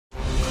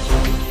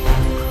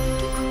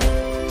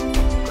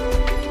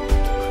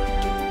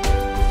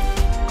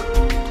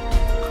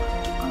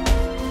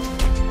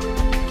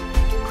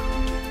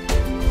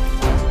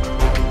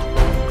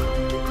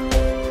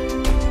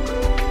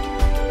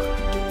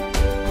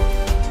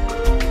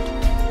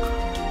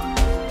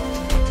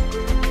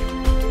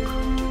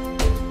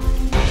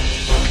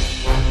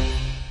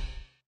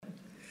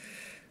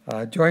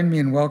Join me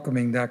in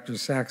welcoming Dr.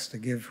 Saxe to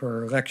give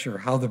her lecture,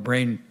 How the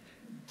Brain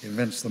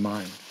Invents the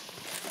Mind.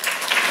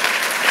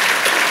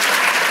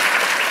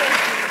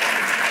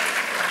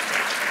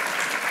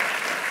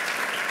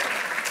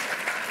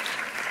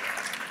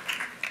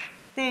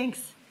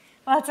 Thanks.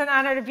 Well, it's an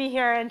honor to be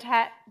here and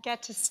to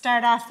get to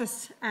start off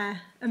this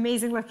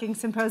amazing-looking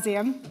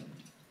symposium.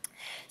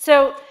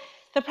 So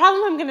the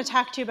problem I'm going to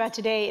talk to you about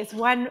today is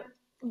one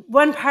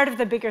part of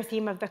the bigger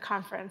theme of the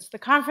conference. The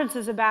conference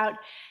is about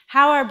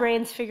how our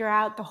brains figure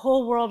out the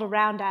whole world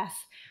around us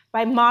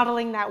by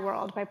modeling that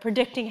world, by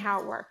predicting how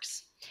it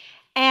works.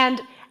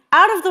 And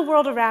out of the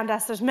world around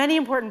us, there's many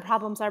important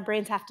problems our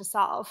brains have to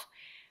solve.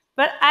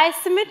 But I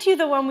submit to you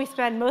the one we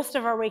spend most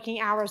of our waking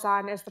hours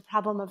on is the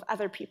problem of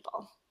other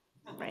people,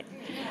 right?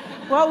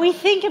 What we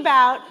think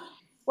about,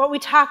 what we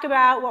talk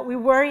about, what we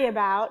worry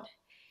about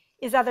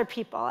is other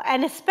people,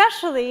 and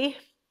especially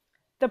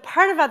the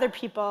part of other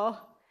people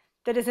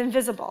that is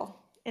invisible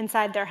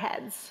inside their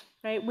heads,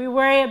 right? We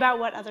worry about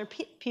what other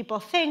people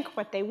think,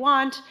 what they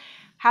want,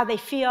 how they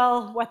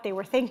feel, what they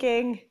were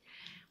thinking,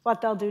 what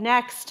they'll do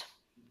next.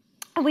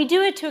 And we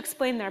do it to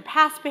explain their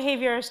past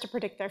behaviors, to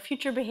predict their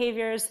future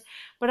behaviors,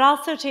 but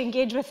also to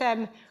engage with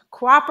them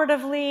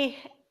cooperatively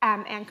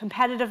and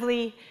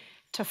competitively,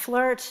 to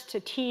flirt, to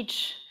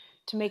teach,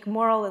 to make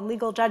moral and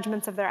legal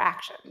judgments of their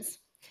actions.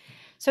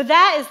 So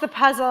that is the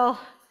puzzle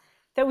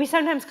that we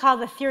sometimes call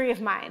the theory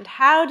of mind.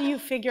 How do you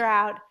figure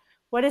out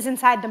what is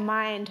inside the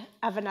mind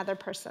of another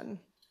person?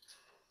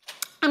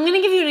 I'm going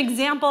to give you an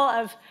example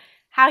of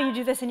how you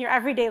do this in your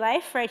everyday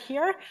life right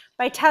here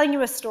by telling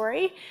you a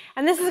story.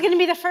 And this is going to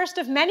be the first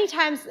of many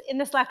times in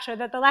this lecture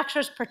that the lecture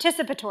is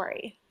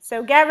participatory.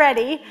 So get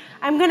ready.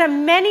 I'm going to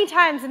many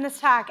times in this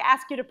talk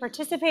ask you to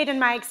participate in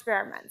my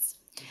experiments.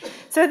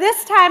 So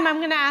this time I'm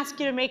going to ask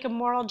you to make a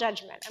moral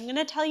judgment. I'm going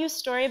to tell you a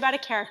story about a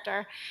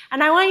character,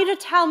 and I want you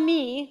to tell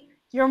me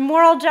your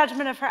moral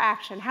judgment of her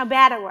action, how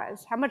bad it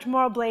was, how much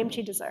moral blame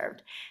she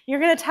deserved. You're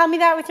going to tell me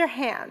that with your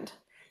hand.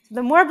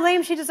 The more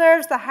blame she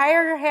deserves, the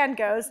higher your hand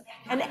goes,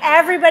 and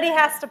everybody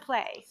has to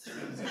play,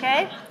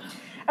 okay?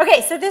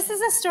 Okay, so this is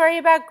a story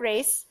about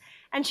Grace,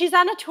 and she's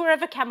on a tour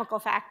of a chemical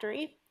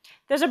factory.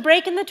 There's a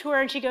break in the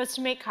tour, and she goes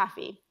to make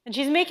coffee. And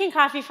she's making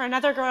coffee for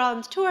another girl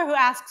on the tour who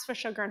asks for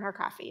sugar in her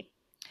coffee.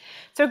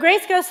 So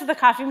Grace goes to the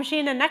coffee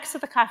machine, and next to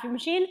the coffee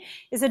machine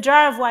is a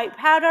jar of white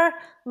powder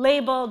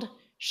labeled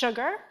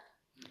sugar.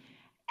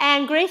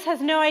 And Grace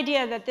has no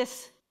idea that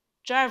this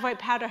jar of white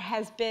powder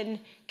has been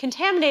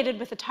contaminated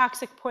with a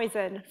toxic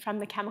poison from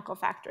the chemical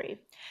factory.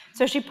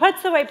 So she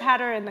puts the white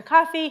powder in the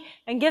coffee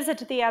and gives it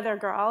to the other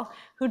girl,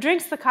 who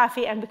drinks the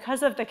coffee and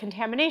because of the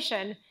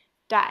contamination,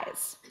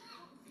 dies.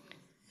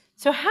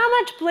 So how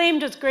much blame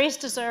does Grace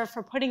deserve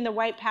for putting the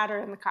white powder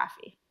in the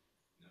coffee?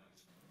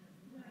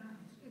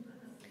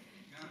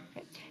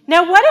 Okay.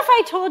 Now, what if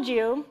I told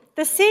you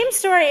the same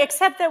story,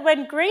 except that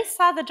when Grace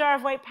saw the jar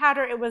of white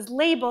powder, it was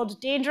labeled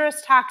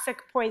dangerous toxic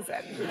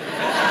poison?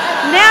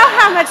 Now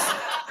how much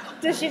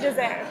does she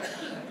deserve?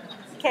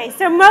 Okay,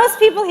 so most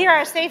people here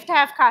are safe to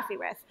have coffee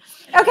with.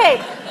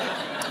 Okay,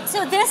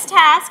 so this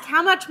task,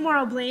 how much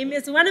moral blame,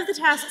 is one of the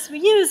tasks we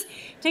use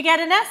to get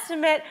an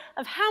estimate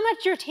of how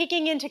much you're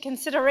taking into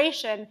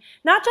consideration,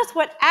 not just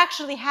what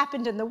actually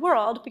happened in the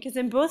world, because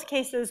in both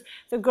cases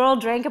the girl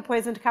drank a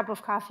poisoned cup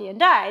of coffee and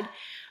died,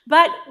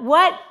 but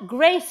what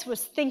Grace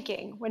was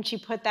thinking when she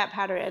put that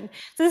powder in.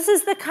 So this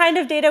is the kind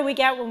of data we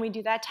get when we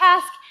do that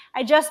task.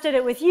 I just did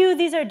it with you.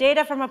 These are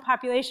data from a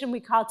population we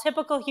call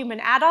typical human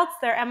adults.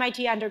 They're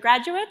MIT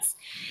undergraduates.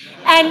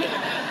 And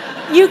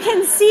you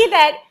can see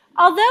that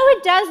although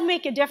it does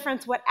make a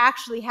difference what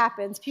actually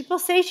happens, people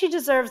say she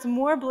deserves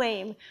more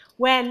blame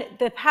when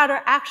the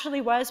powder actually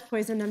was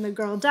poisoned and the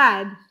girl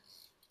died.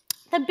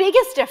 The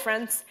biggest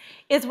difference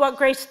is what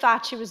Grace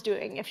thought she was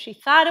doing. If she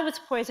thought it was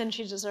poison,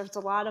 she deserves a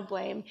lot of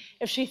blame.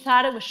 If she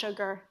thought it was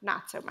sugar,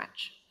 not so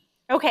much.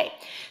 Okay,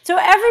 so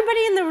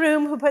everybody in the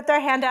room who put their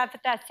hand up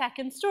at that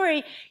second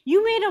story,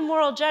 you made a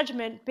moral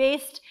judgment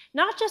based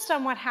not just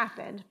on what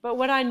happened, but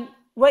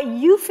what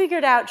you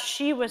figured out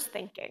she was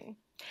thinking.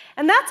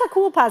 And that's a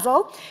cool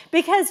puzzle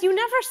because you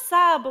never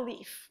saw a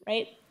belief,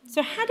 right?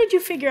 So how did you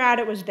figure out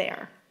it was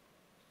there?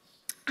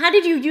 How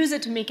did you use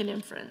it to make an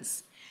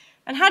inference?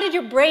 And how did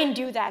your brain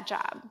do that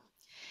job?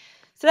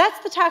 So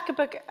that's the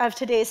topic of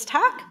today's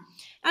talk.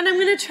 And I'm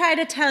going to try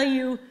to tell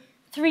you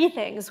three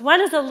things.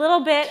 One is a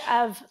little bit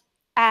of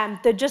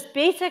the just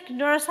basic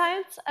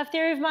neuroscience of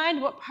theory of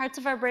mind, what parts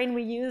of our brain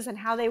we use and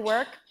how they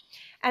work.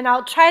 And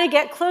I'll try to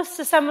get close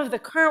to some of the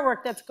current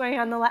work that's going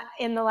on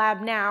in the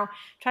lab now,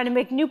 trying to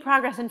make new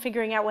progress in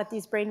figuring out what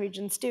these brain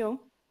regions do.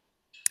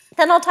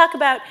 Then I'll talk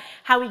about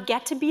how we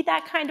get to be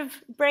that kind of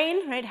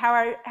brain, right?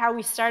 How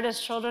we start as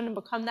children and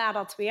become the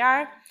adults we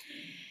are.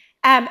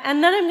 And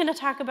then I'm going to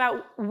talk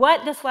about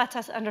what this lets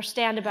us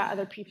understand about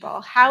other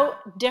people. How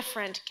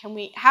different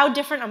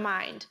a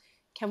mind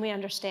can we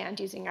understand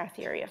using our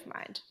theory of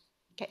mind?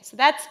 Okay, so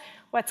that's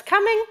what's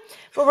coming,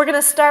 but we're going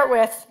to start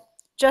with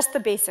just the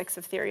basics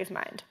of theory of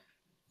mind.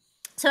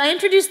 So I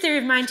introduced theory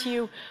of mind to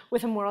you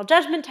with a moral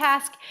judgment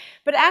task,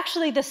 but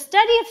actually the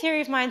study of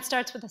theory of mind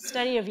starts with a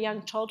study of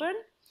young children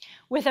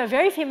with a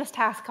very famous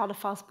task called a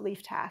false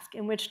belief task,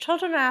 in which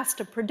children are asked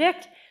to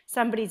predict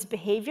somebody's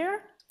behavior.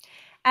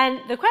 And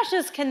the question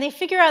is, can they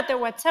figure out that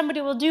what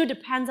somebody will do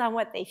depends on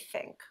what they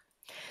think?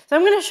 So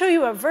I'm going to show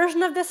you a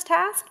version of this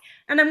task,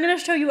 and I'm going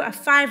to show you a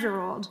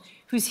 5-year-old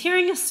who's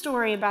hearing a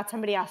story about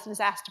somebody else and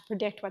is asked to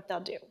predict what they'll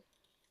do.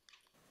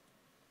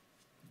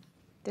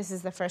 This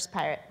is the first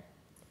pirate.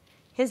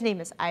 His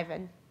name is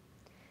Ivan.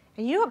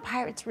 And you know what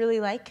pirates really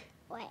like?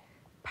 What?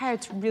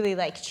 Pirates really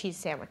like cheese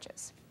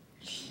sandwiches.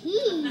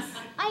 Cheese.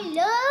 I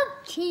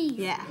love cheese.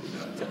 Yeah.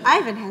 So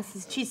Ivan has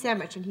his cheese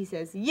sandwich, and he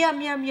says,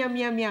 yum, yum, yum,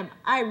 yum, yum.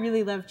 I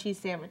really love cheese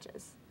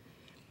sandwiches.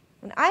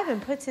 And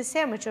Ivan puts his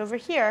sandwich over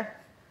here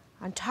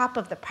on top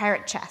of the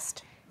pirate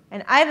chest.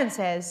 And Ivan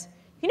says,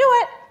 you know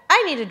what?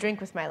 I need a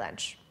drink with my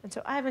lunch. And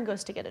so Ivan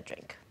goes to get a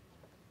drink.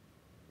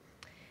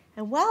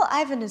 And while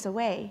Ivan is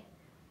away,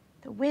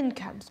 the wind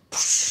comes,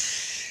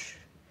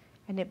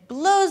 and it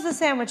blows the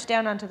sandwich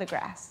down onto the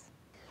grass.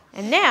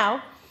 And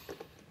now,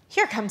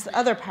 here comes the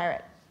other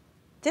pirate.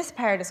 This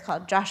pirate is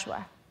called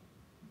Joshua.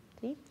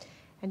 See?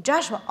 And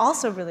Joshua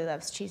also really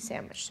loves cheese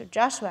sandwich. So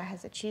Joshua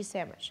has a cheese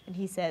sandwich, and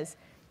he says,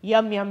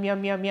 yum, yum,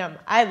 yum, yum, yum.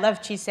 I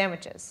love cheese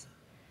sandwiches.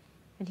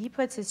 And he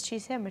puts his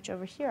cheese sandwich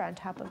over here on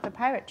top of the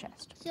pirate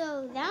chest.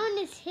 So that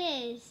one is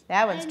his.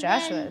 That one's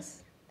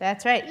Joshua's.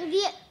 That's right.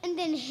 And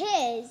then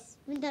his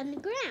went on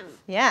the ground.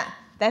 Yeah,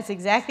 that's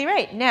exactly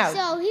right. Now.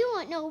 So he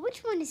won't know which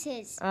one is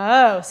his.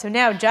 Oh, so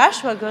now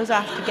Joshua goes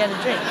off to get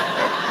a drink.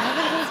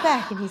 Ivan goes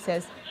back and he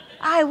says,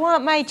 I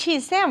want my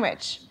cheese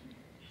sandwich.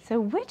 So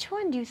which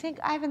one do you think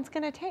Ivan's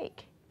going to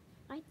take?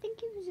 I think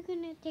he was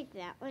going to take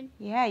that one.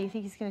 Yeah, you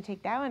think he's going to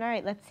take that one? All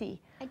right, let's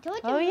see. I told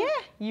you. Oh, yeah,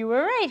 you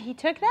were right. He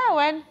took that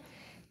one.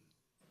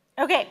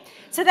 Okay,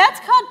 so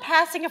that's called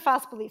passing a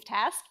false belief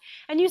task.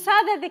 And you saw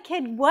that the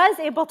kid was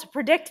able to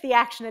predict the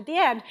action at the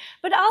end,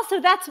 but also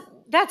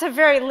that's a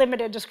very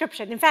limited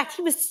description. In fact,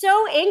 he was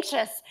so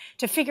anxious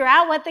to figure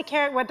out what the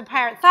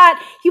pirate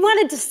thought, he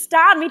wanted to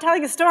stop me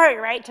telling a story,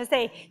 right, to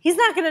say he's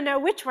not going to know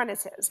which one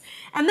is his.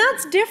 And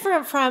that's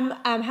different from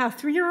how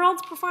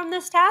 3-year-olds perform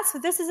this task. So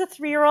this is a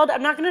 3-year-old.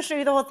 I'm not going to show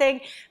you the whole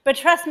thing, but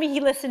trust me, he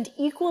listened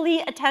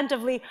equally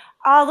attentively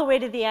all the way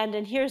to the end,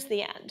 and here's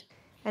the end.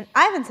 And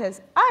Ivan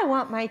says, I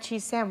want my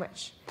cheese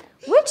sandwich.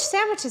 Which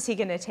sandwich is he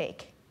going to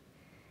take?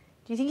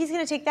 Do you think he's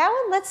going to take that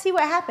one? Let's see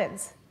what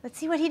happens. Let's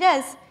see what he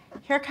does.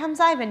 Here comes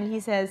Ivan, and he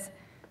says,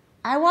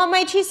 I want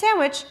my cheese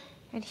sandwich.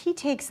 And he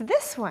takes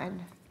this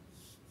one.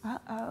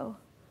 Uh-oh.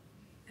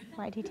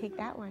 Why'd he take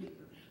that one?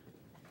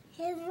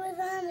 His was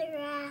on the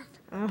grass.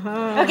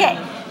 Okay,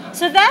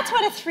 so that's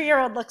what a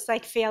 3-year-old looks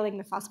like failing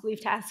the false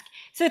belief task.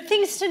 So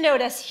things to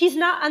notice, he's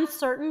not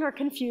uncertain or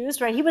confused,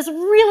 right? He was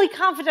really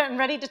confident and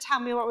ready to tell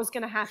me what was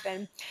going to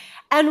happen.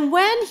 And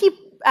when he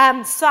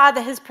saw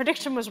that his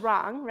prediction was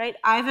wrong, right,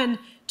 Ivan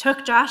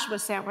took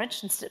Joshua's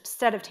sandwich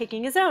instead of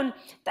taking his own,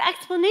 the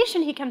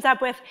explanation he comes up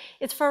with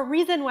is for a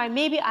reason why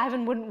maybe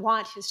Ivan wouldn't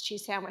want his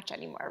cheese sandwich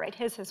anymore, right?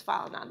 His has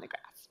fallen on the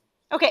grass.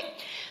 Okay,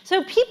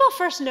 so people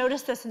first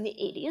noticed this in the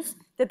 80s,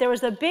 that there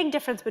was a big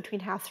difference between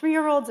how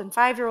 3-year-olds and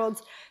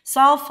 5-year-olds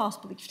solve false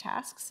belief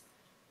tasks.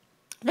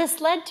 This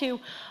led to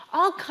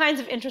all kinds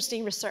of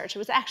interesting research. It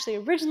was actually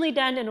originally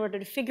done in order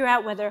to figure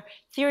out whether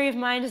theory of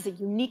mind is a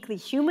uniquely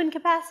human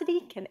capacity.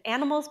 Can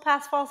animals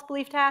pass false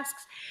belief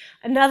tasks?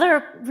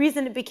 Another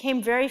reason it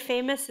became very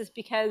famous is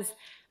because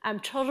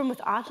children with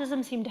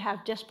autism seem to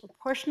have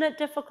disproportionate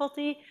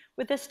difficulty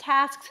with this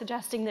task,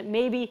 suggesting that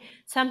maybe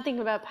something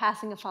about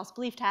passing a false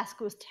belief task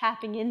was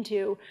tapping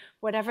into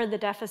whatever the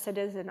deficit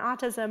is in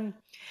autism.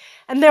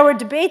 And there were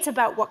debates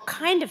about what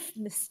kind of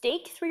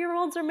mistake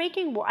 3-year-olds are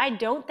making. Why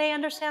don't they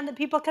understand that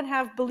people can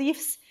have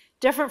beliefs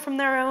different from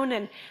their own,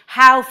 and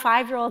how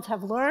 5-year-olds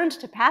have learned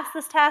to pass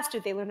this task. Do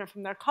they learn it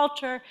from their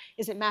culture?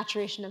 Is it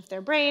maturation of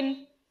their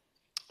brain?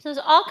 So there's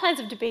all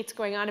kinds of debates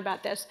going on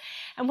about this.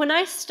 And when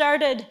I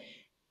started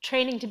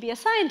training to be a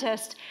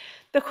scientist,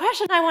 the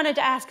question I wanted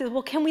to ask is,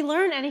 well, can we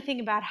learn anything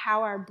about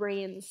how our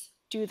brains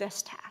do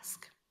this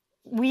task,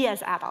 we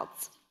as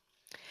adults?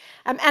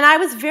 And I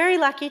was very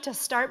lucky to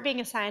start being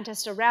a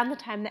scientist around the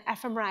time that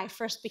fMRI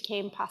first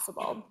became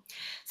possible.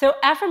 So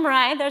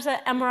fMRI, there's an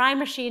MRI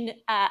machine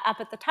up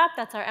at the top.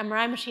 That's our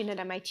MRI machine at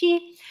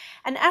MIT.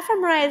 And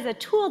fMRI is a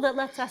tool that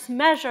lets us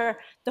measure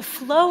the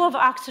flow of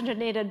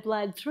oxygenated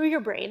blood through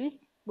your brain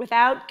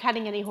without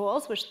cutting any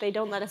holes, which they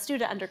don't let us do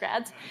to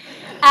undergrads.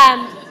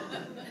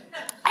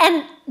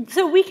 And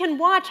so we can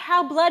watch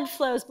how blood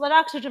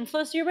oxygen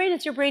flows through your brain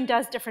as your brain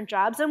does different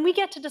jobs, and we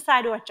get to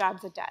decide what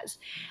jobs it does.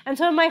 And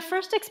so in my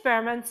first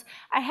experiments,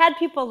 I had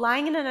people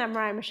lying in an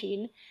MRI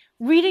machine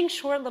reading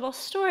short little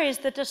stories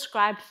that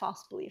described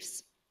false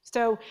beliefs.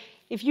 So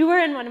if you were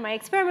in one of my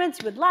experiments,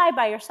 you would lie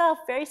by yourself,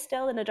 very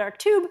still in a dark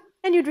tube,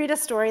 and you'd read a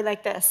story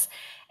like this.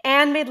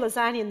 Anne made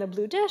lasagna in the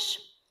blue dish.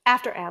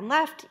 After Anne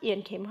left,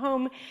 Ian came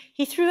home.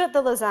 He threw out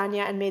the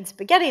lasagna and made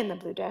spaghetti in the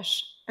blue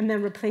dish, and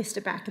then replaced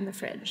it back in the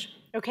fridge.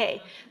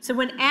 Okay, so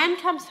when Anne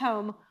comes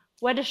home,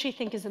 what does she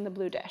think is in the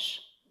blue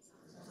dish?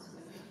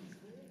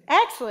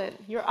 Excellent.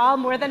 You're all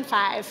more than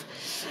 5.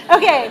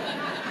 Okay.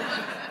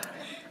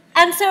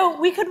 And so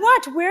we could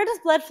watch where does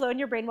blood flow in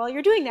your brain while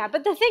you're doing that.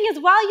 But the thing is,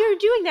 while you're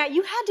doing that,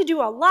 you had to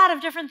do a lot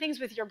of different things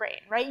with your brain,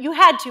 right? You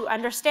had to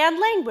understand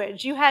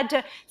language. You had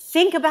to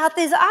think about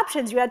these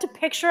options. You had to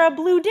picture a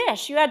blue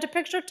dish. You had to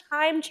picture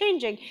time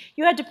changing.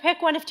 You had to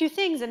pick one of 2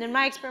 things, and in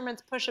my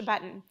experiments, push a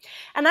button.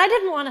 And I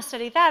didn't want to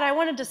study that. I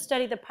wanted to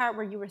study the part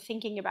where you were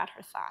thinking about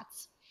her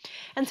thoughts.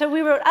 And so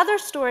we wrote other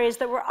stories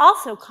that were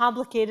also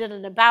complicated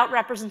and about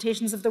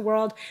representations of the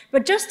world,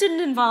 but just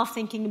didn't involve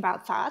thinking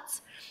about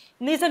thoughts.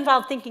 And these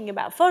involve thinking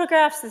about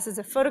photographs. This is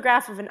a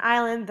photograph of an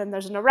island, then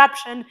there's an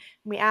eruption, and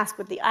we ask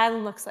what the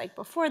island looks like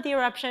before the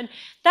eruption.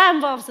 That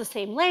involves the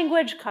same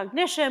language,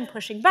 cognition,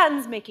 pushing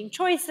buttons, making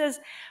choices,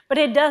 but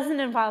it doesn't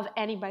involve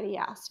anybody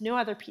else, no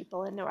other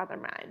people and no other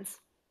minds.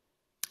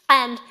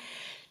 And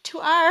to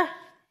our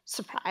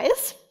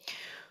surprise,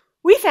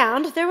 we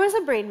found there was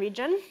a brain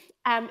region.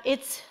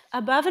 It's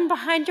above and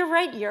behind your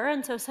right ear,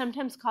 and so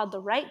sometimes called the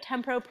right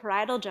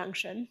temporoparietal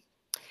junction,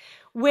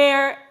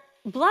 where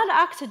blood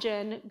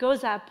oxygen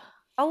goes up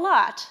a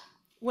lot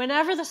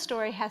whenever the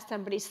story has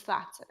somebody's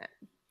thoughts in it,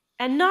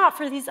 and not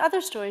for these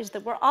other stories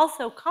that were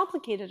also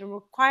complicated and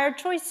required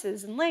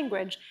choices and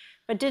language,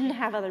 but didn't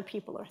have other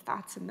people or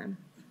thoughts in them.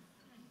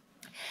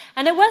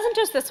 And it wasn't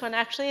just this one,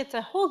 actually. It's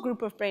a whole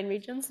group of brain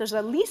regions. There's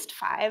at least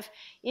 5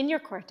 in your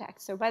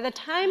cortex. So by the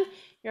time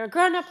you're a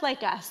grown-up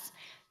like us,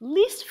 at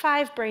least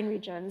 5 brain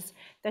regions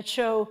that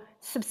show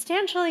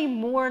substantially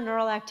more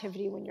neural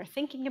activity when you're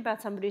thinking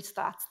about somebody's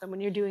thoughts than when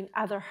you're doing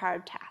other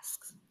hard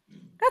tasks.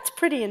 That's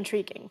pretty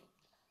intriguing.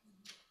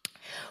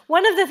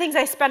 One of the things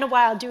I spent a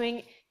while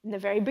doing in the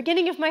very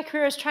beginning of my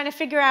career is trying to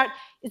figure out,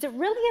 is it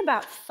really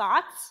about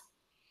thoughts?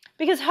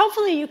 Because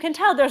hopefully you can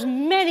tell there's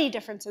many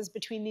differences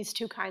between these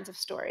 2 kinds of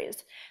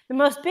stories. The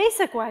most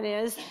basic one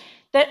is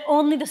that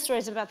only the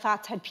stories about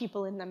thoughts had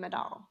people in them at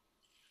all.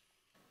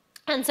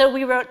 And so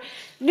we wrote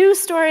news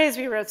stories.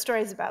 We wrote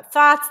stories about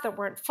thoughts that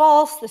weren't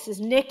false. This is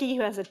Nicky,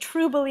 who has a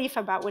true belief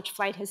about which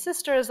flight his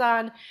sister is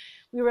on.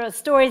 We wrote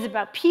stories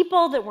about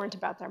people that weren't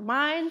about their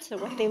minds, so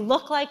what they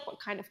look like,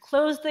 what kind of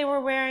clothes they were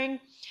wearing.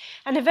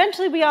 And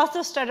eventually we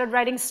also started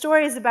writing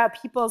stories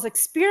about people's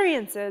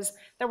experiences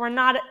that were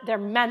not their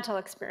mental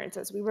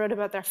experiences. We wrote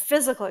about their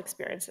physical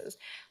experiences,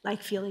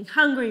 like feeling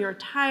hungry or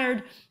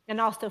tired,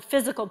 and also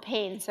physical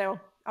pain. So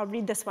I'll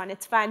read this one.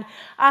 It's fun.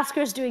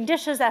 Oscar's doing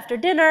dishes after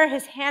dinner.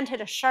 His hand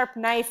hit a sharp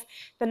knife.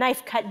 The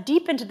knife cut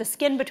deep into the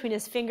skin between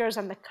his fingers,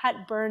 and the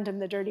cut burned in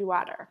the dirty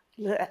water.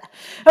 Blech.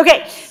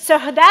 Okay, so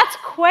that's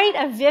quite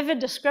a vivid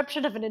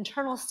description of an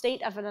internal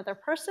state of another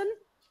person,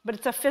 but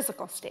it's a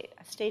physical state,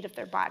 a state of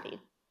their body.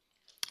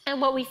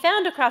 And what we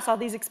found across all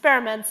these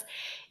experiments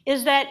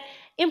is that,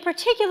 in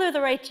particular,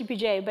 the right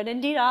TPJ, but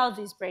indeed all of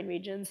these brain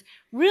regions,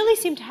 really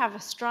seem to have a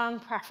strong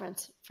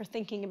preference for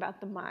thinking about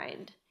the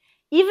mind.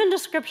 Even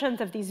descriptions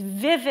of these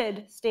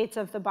vivid states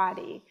of the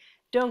body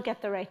don't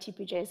get the right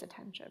TPJ's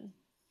attention.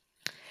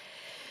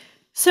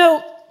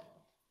 So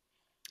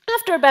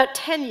after about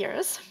 10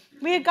 years,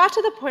 we had got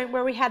to the point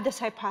where we had this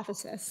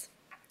hypothesis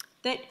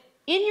that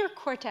in your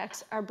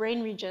cortex are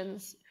brain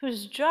regions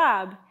whose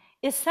job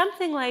is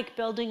something like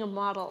building a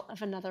model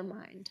of another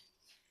mind.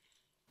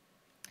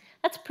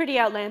 That's pretty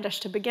outlandish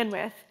to begin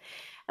with.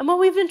 And what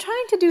we've been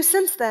trying to do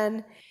since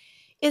then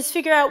is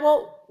figure out,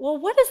 well,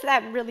 what does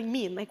that really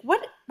mean? Like,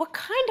 what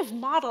kind of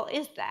model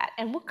is that?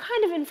 And what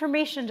kind of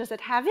information does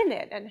it have in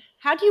it? And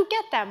how do you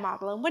get that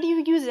model? And what do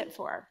you use it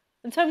for?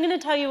 And so I'm going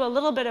to tell you a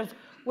little bit of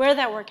where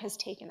that work has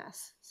taken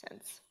us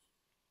since.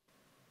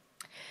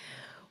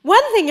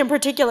 One thing in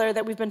particular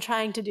that we've been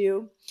trying to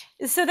do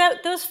is so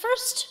that those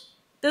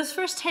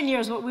first 10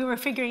 years, what we were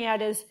figuring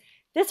out is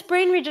this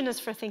brain region is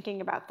for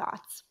thinking about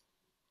thoughts.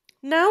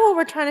 Now what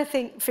we're trying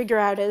to figure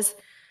out is,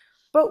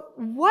 but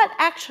what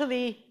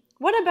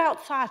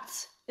about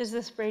thoughts is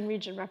this brain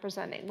region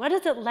representing? What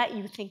does it let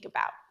you think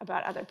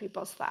about other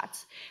people's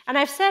thoughts? And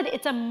I've said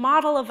it's a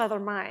model of other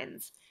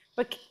minds,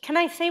 but can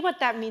I say what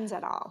that means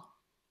at all?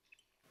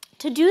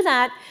 To do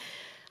that,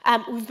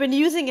 we've been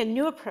using a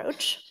new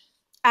approach,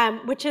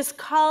 which is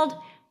called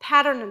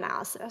pattern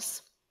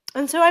analysis.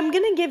 And so I'm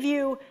going to give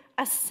you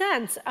a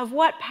sense of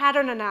what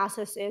pattern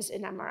analysis is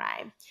in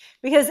MRI.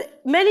 Because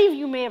many of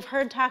you may have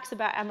heard talks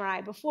about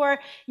MRI before.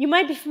 You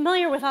might be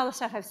familiar with all the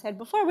stuff I've said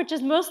before, which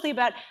is mostly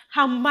about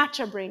how much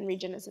a brain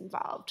region is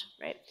involved,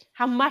 right?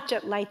 How much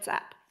it lights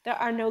up. There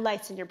are no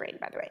lights in your brain,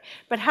 by the way.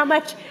 But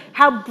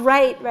how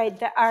bright,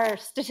 right, our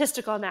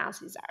statistical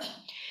analyses are.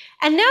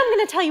 And now I'm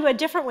going to tell you a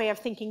different way of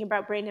thinking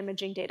about brain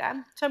imaging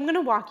data. So I'm going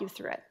to walk you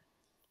through it.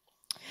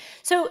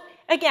 So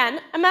again,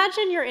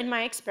 imagine you're in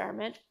my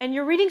experiment and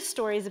you're reading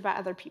stories about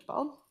other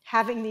people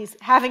having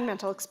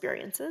mental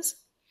experiences.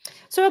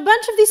 So a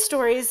bunch of these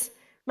stories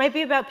might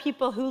be about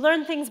people who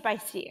learn things by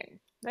seeing,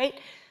 right?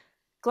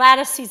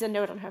 Gladys sees a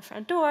note on her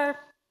front door.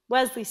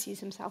 Wesley sees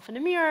himself in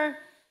a mirror.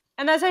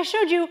 And as I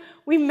showed you,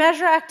 we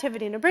measure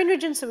activity in a brain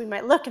region, so we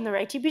might look in the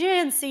right TPJ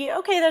and see,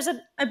 okay, there's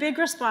a big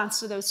response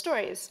to those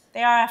stories.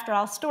 They are, after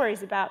all,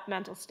 stories about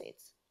mental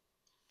states.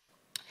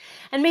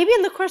 And maybe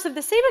in the course of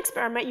the same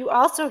experiment, you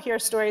also hear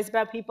stories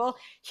about people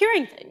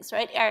hearing things,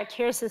 right? Eric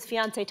hears his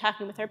fiancée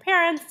talking with her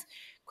parents.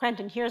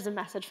 Quentin hears a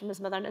message from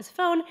his mother on his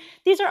phone.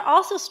 These are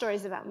also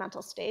stories about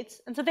mental states,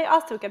 and so they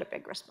also get a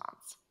big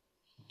response.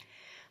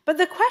 But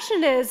the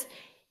question is,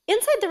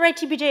 inside the right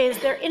TPJ, is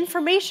there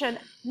information,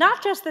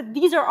 not just that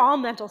these are all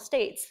mental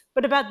states,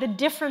 but about the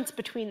difference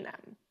between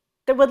them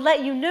that would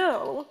let you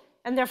know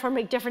and therefore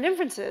make different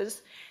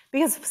inferences,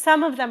 because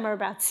some of them are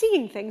about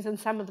seeing things and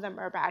some of them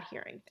are about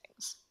hearing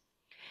things.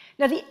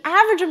 Now, the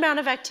average amount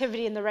of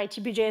activity in the right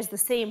TPJ is the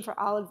same for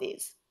all of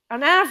these.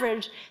 On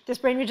average, this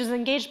brain region is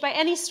engaged by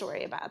any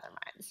story about other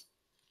minds.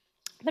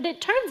 But it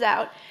turns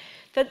out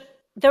that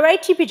the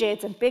right TPJ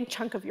is a big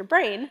chunk of your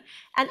brain,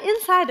 and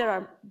inside it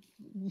are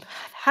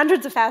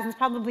hundreds of thousands,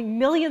 probably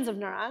millions of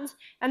neurons,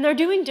 and they're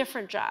doing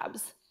different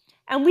jobs.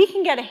 And we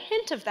can get a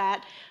hint of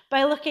that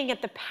by looking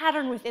at the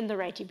pattern within the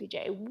right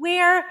TPJ,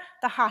 where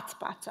the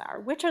hotspots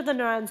are, which are the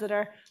neurons that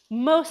are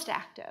most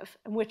active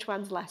and which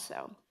ones less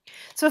so.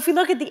 So if we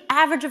look at the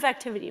average of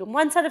activity in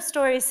one set of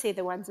stories, say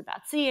the ones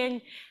about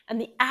seeing, and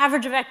the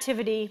average of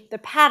activity, the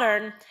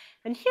pattern,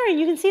 and hearing,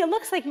 you can see it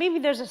looks like maybe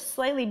there's a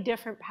slightly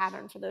different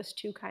pattern for those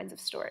two kinds of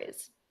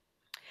stories.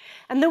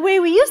 And the way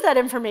we use that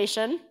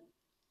information,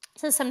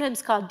 this is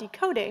sometimes called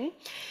decoding,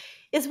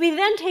 is we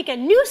then take a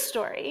new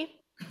story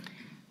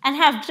and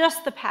have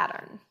just the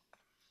pattern.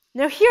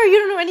 Now here, you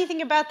don't know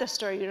anything about this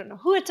story. You don't know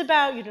who it's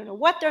about. You don't know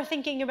what they're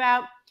thinking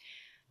about.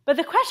 But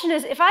the question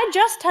is, if I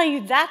just tell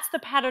you that's the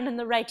pattern in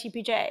the right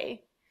TPJ,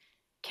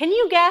 can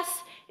you guess,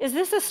 is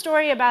this a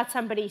story about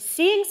somebody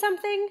seeing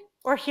something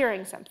or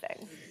hearing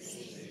something?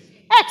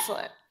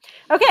 Excellent.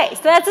 Okay,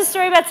 so that's a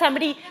story about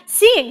somebody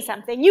seeing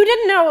something. You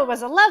didn't know it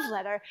was a love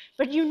letter,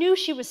 but you knew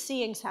she was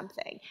seeing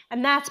something,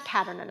 and that's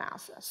pattern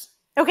analysis.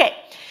 Okay,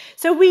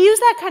 so we use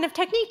that kind of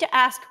technique to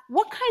ask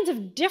what kinds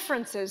of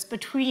differences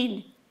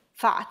between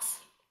thoughts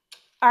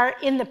are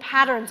in the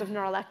patterns of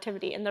neural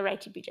activity in the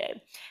right TPJ.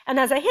 And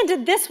as I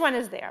hinted, this one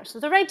is there. So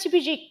the right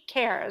TPJ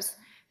cares.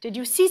 Did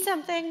you see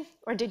something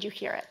or did you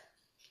hear it?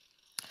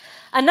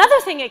 Another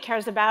thing it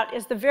cares about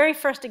is the very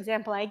first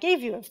example I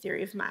gave you of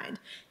theory of mind.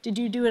 Did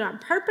you do it on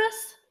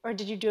purpose or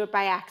did you do it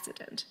by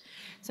accident?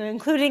 So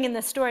including in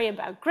the story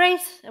about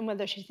Grace and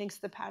whether she thinks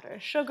the powder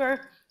is sugar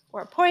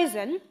or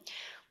poison,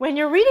 when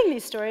you're reading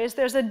these stories,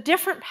 there's a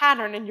different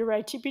pattern in your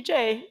right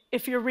TPJ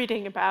if you're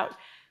reading about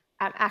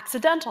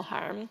accidental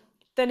harm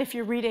than if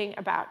you're reading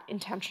about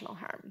intentional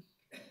harm.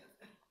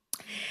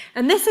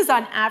 And this is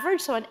on average.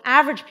 So on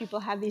average,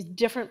 people have these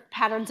different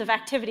patterns of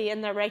activity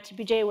in their right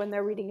TPJ when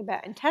they're reading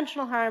about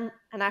intentional harm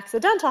and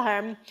accidental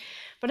harm.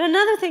 But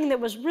another thing that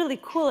was really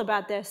cool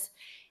about this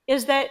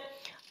is that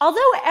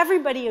although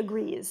everybody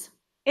agrees,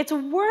 it's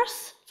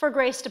worse for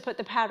Grace to put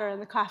the powder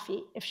in the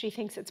coffee if she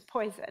thinks it's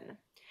poison,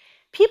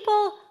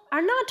 people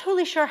are not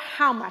totally sure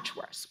how much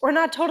worse, or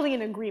not totally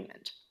in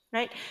agreement.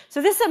 Right?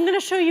 So this, I'm going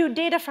to show you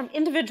data from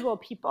individual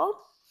people.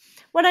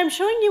 What I'm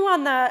showing you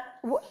on the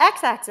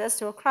x-axis,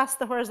 so across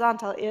the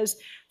horizontal, is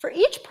for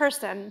each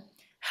person,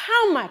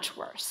 how much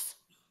worse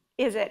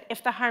is it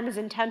if the harm is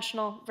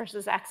intentional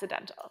versus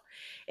accidental?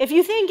 If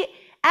you think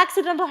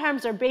accidental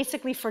harms are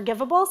basically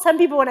forgivable, some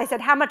people, when I said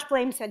how much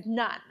blame, said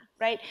none.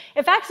 Right?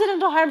 If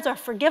accidental harms are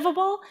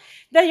forgivable,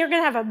 then you're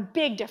going to have a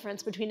big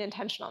difference between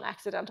intentional and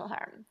accidental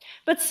harm.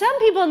 But some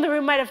people in the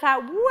room might have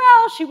thought,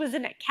 well, she was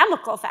in a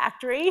chemical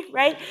factory,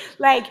 right?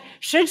 Like,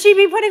 should she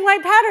be putting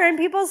white powder in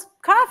people's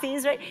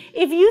coffees, right?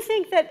 If you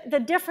think that the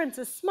difference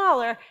is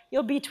smaller,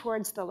 you'll be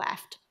towards the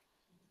left.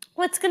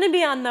 What's going to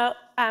be on the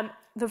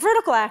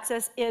vertical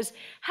axis is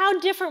how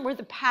different were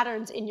the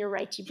patterns in your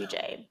right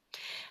TPJ.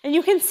 And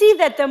you can see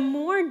that the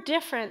more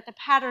different the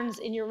patterns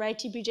in your right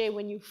TPJ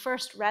when you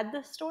first read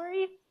the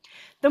story,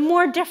 the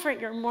more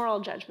different your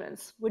moral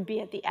judgments would be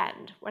at the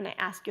end when I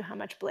ask you how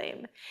much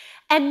blame.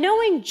 And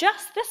knowing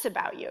just this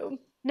about you,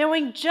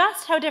 knowing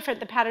just how different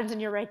the patterns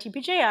in your right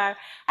TPJ are,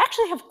 I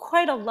actually have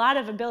quite a lot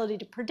of ability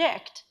to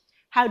predict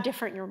how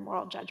different your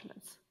moral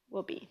judgments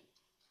will be.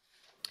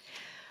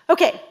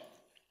 Okay.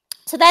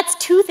 So that's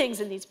two things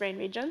in these brain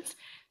regions.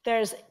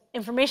 There's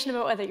information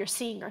about whether you're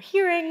seeing or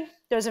hearing.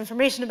 There's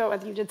information about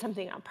whether you did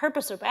something on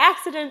purpose or by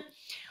accident.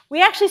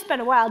 We actually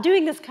spent a while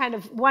doing this kind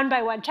of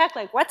one-by-one check,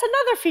 like what's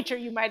another feature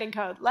you might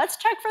encode? Let's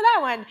check for that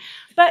one.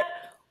 But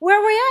where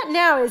we're at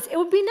now is it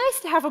would be nice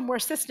to have a more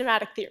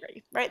systematic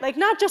theory, right? Like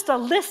not just a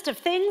list of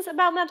things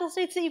about mental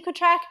states that you could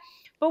track,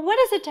 but what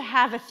is it to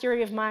have a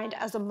theory of mind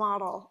as a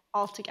model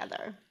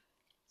altogether?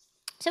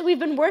 So we've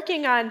been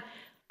working on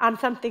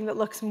something that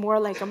looks more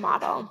like a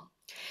model.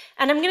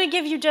 And I'm going to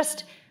give you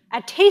just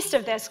a taste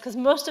of this, because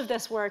most of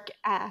this work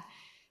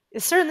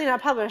is certainly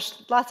not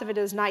published. Lots of it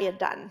is not yet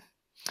done.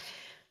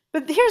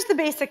 But here's the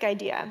basic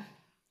idea.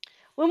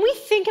 When we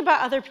think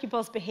about other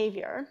people's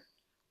behavior,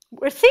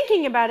 we're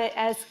thinking about it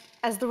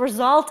as the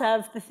result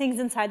of the things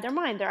inside their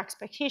mind, their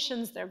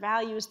expectations, their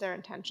values, their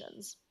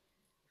intentions.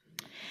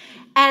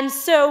 And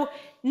so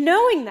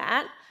knowing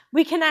that,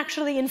 we can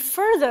actually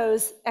infer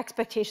those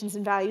expectations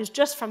and values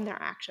just from their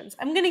actions.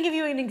 I'm going to give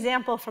you an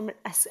example from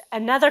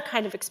another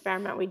kind of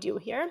experiment we do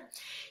here.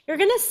 You're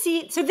going to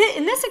see, so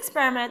in this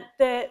experiment,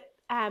 the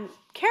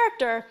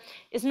character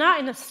is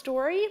not in a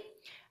story,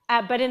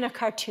 but in a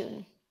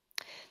cartoon.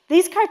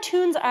 These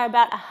cartoons are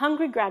about a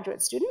hungry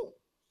graduate student.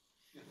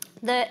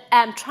 The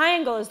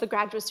triangle is the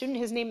graduate student.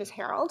 His name is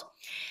Harold.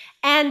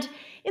 And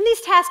in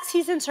these tasks,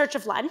 he's in search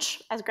of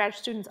lunch, as graduate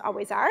students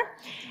always are.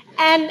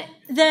 And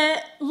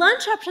the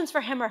lunch options for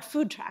him are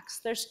food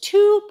trucks. There's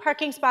 2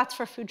 parking spots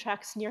for food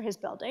trucks near his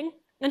building.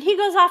 And he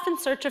goes off in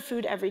search of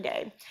food every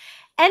day.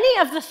 Any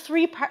of the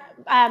 3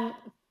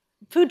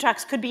 food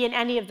trucks could be in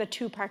any of the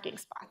 2 parking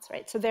spots,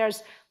 right? So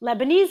there's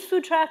Lebanese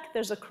food truck,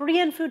 there's a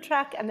Korean food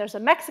truck, and there's a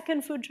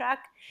Mexican food truck.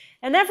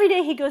 And every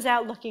day he goes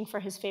out looking for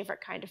his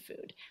favorite kind of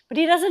food. But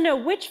he doesn't know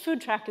which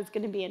food truck is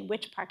going to be in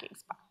which parking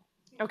spot.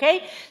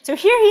 Okay? So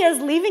here he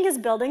is leaving his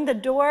building. The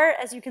door,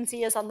 as you can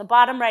see, is on the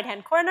bottom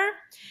right-hand corner.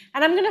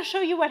 And I'm going to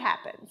show you what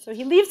happens. So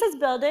he leaves his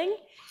building.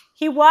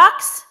 He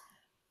walks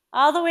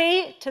all the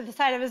way to the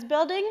side of his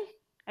building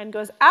and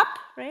goes up,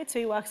 right? So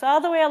he walks all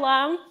the way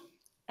along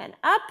and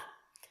up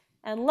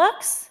and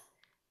looks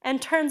and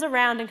turns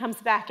around and comes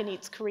back and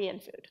eats Korean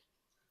food.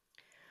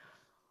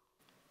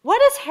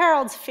 What is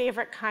Harold's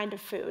favorite kind of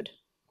food?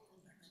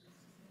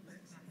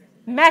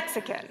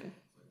 Mexican.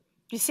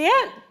 You see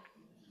it?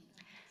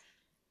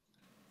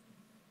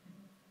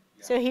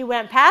 So he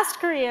went past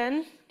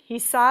Korean, he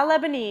saw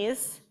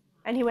Lebanese,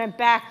 and he went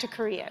back to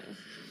Korean.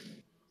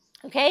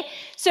 Okay?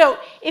 So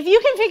if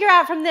you can figure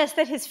out from this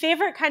that his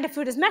favorite kind of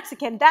food is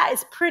Mexican, that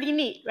is pretty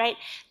neat, right?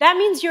 That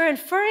means you're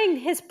inferring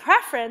his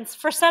preference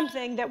for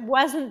something that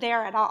wasn't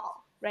there at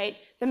all, right?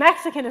 The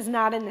Mexican is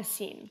not in the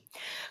scene.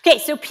 Okay,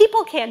 so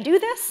people can do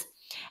this,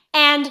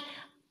 and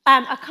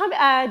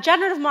a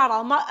generative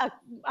model,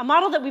 a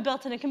model that we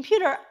built in a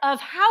computer of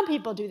how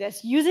people do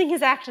this, using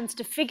his actions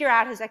to figure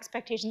out his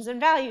expectations and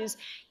values,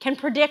 can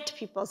predict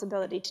people's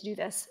ability to do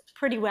this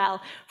pretty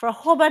well for a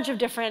whole bunch of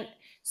different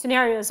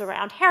scenarios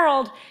around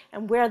Harold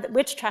and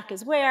which truck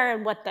is where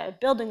and what the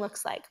building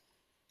looks like.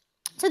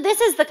 So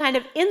this is the kind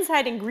of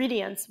inside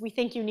ingredients we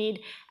think you need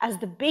as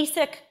the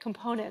basic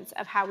components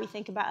of how we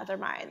think about other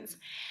minds.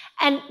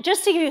 And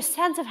just to give you a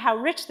sense of how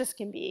rich this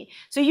can be,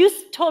 so you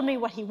told me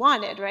what he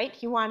wanted, right?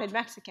 He wanted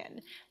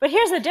Mexican. But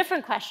here's a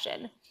different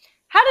question.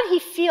 How did he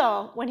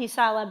feel when he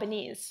saw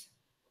Lebanese?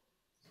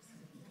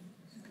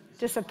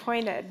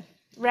 Disappointed,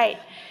 right.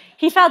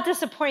 He felt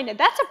disappointed.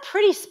 That's a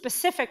pretty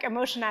specific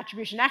emotion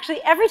attribution.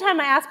 Actually, every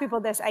time I ask people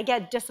this, I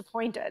get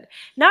disappointed.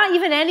 Not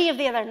even any of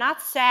the other,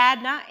 not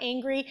sad, not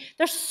angry.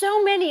 There's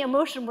so many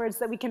emotion words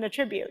that we can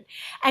attribute.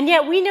 And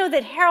yet we know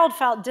that Harold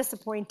felt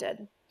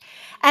disappointed.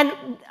 And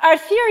our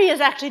theory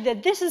is actually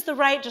that this is the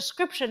right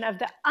description of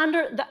the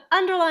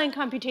underlying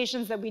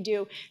computations that we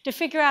do to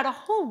figure out a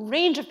whole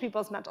range of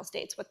people's mental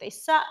states, what they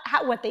saw,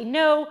 what they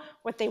know,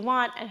 what they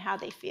want, and how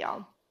they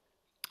feel.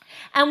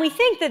 And we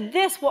think that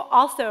this will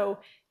also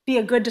be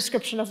a good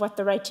description of what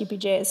the right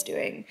TPJ is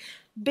doing,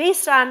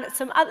 based on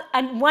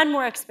one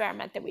more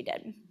experiment that we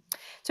did.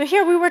 So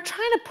here we were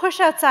trying to push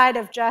outside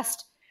of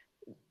just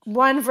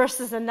one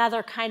versus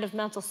another kind of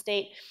mental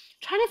state,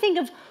 trying to think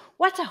of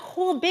what's a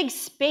whole big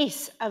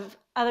space of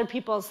other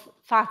people's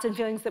thoughts and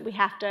feelings that we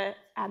have to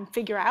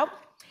figure out.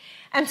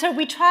 And so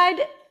we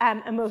tried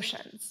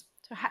emotions,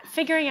 so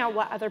figuring out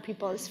what other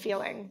people is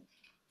feeling.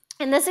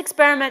 In this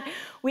experiment,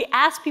 we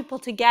asked people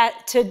to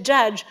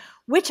judge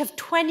which of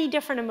 20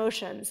 different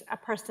emotions a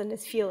person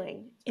is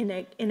feeling in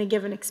a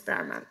given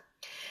experiment.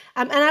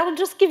 And I will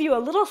just give you a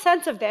little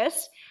sense of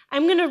this.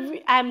 I'm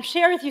going to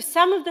share with you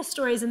some of the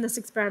stories in this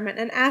experiment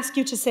and ask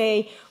you to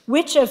say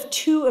which of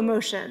 2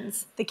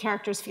 emotions the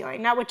character is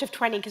feeling, not which of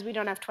 20, because we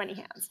don't have 20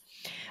 hands.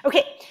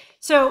 Okay,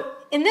 so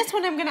in this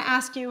one, I'm going to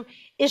ask you,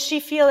 is she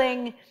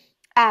feeling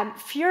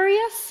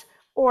furious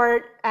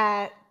or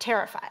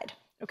terrified?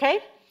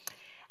 Okay?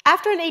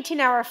 After an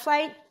 18-hour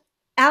flight,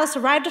 Alice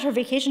arrived at her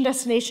vacation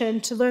destination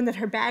to learn that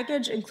her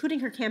baggage, including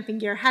her camping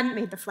gear, hadn't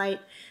made the flight.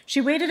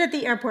 She waited at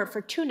the airport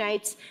for 2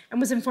 nights and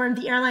was informed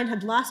the airline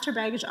had lost her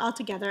baggage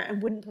altogether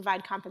and wouldn't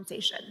provide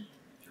compensation.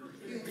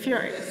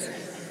 Furious.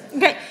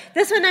 Okay,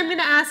 this one I'm going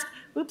to ask,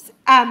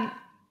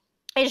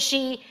 is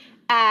she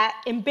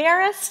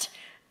embarrassed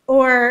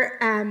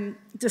or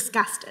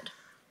disgusted?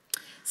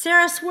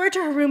 Sarah swore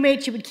to her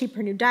roommate she would keep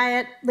her new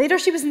diet. Later,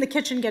 she was in the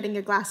kitchen getting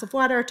a glass of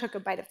water, took a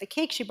bite of the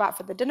cake she bought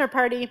for the dinner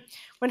party.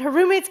 When her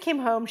roommates came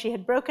home, she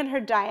had broken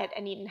her diet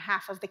and eaten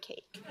half of the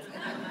cake.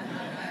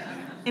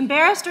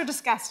 Embarrassed or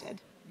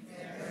disgusted?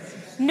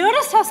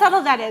 Notice how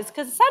subtle that is,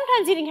 because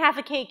sometimes eating half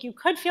a cake, you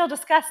could feel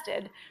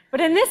disgusted.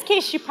 But in this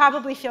case, she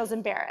probably feels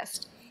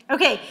embarrassed.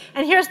 Okay,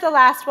 and here's the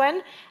last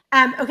one.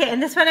 Okay,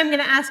 and this one I'm going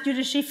to ask you,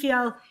 does she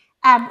feel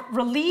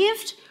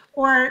relieved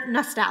or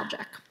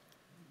nostalgic?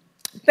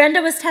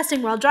 Brenda was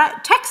texting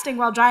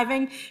while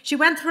driving. She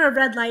went through a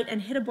red light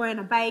and hit a boy on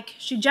a bike.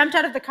 She jumped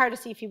out of the car to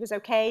see if he was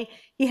okay.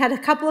 He had a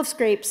couple of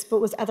scrapes,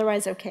 but was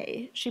otherwise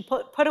okay. She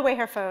put away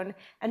her phone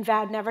and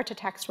vowed never to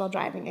text while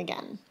driving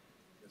again.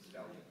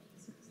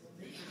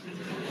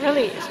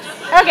 Relieved.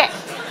 Okay.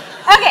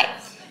 Okay.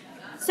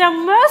 So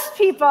most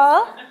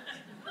people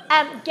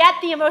get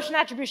the emotion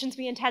attributions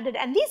we intended,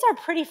 and these are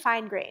pretty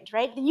fine-grained,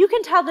 right? You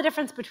can tell the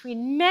difference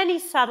between many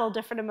subtle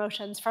different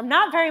emotions from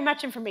not very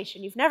much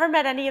information. You've never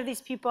met any of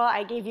these people.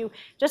 I gave you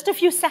just a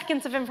few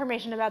seconds of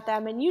information about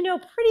them, and you know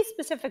pretty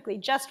specifically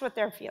just what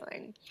they're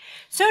feeling.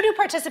 So do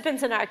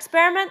participants in our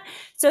experiment.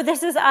 So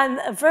this is on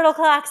a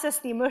vertical axis,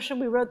 the emotion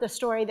we wrote the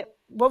story that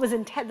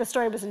the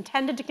story was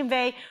intended to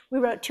convey. We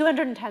wrote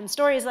 210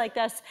 stories like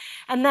this.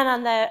 And then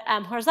on the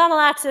horizontal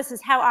axis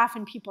is how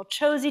often people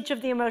chose each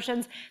of the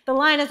emotions. The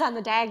line is on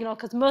the diagonal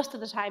because most of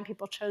the time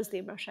people chose the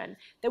emotion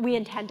that we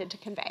intended to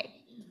convey.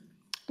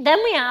 Then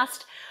we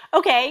asked,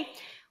 okay,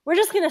 we're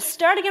just going to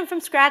start again from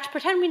scratch,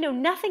 pretend we know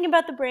nothing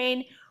about the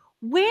brain.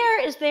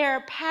 Where is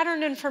there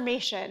pattern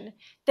information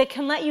that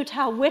can let you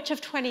tell which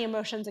of 20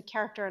 emotions a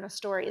character in a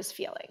story is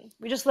feeling?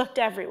 We just looked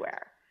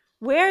everywhere.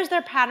 Where is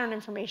there pattern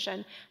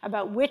information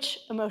about which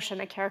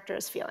emotion a character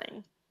is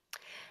feeling?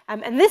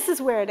 And this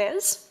is where it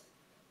is.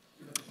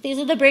 These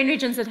are the brain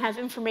regions that have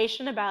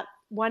information about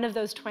one of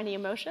those 20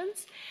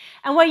 emotions.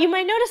 And what you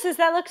might notice is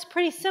that looks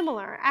pretty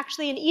similar.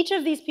 Actually, in each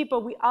of these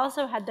people, we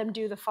also had them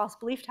do the false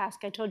belief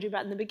task I told you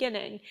about in the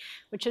beginning,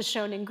 which is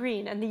shown in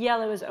green, and the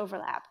yellow is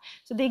overlap.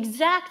 So the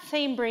exact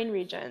same brain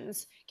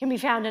regions can be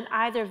found in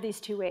either of these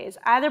two ways,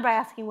 either by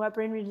asking what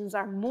brain regions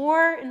are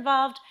more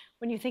involved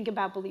when you think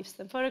about beliefs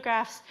than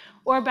photographs,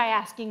 or by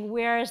asking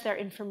where is there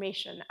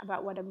information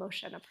about what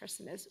emotion a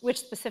person is, which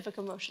specific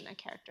emotion a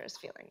character is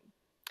feeling.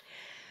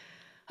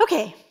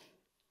 Okay,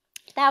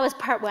 that was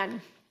part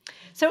one.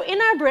 So in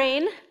our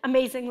brain,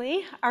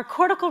 amazingly, our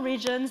cortical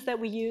regions that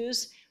we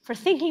use for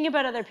thinking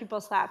about other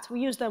people's thoughts, we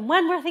use them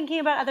when we're thinking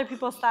about other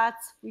people's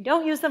thoughts. We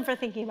don't use them for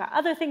thinking about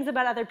other things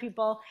about other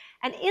people.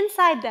 And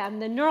inside them,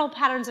 the neural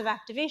patterns of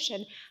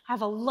activation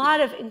have a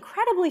lot of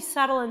incredibly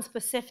subtle and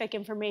specific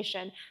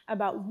information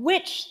about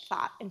which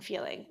thought and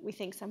feeling we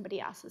think somebody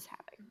else is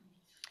having.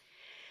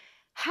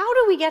 How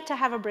do we get to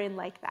have a brain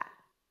like that?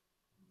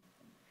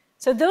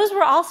 So those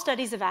were all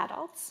studies of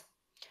adults.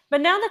 But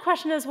now the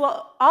question is,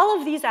 well, all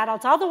of these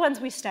adults, all the ones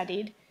we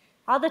studied,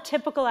 all the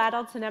typical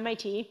adults in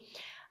MIT,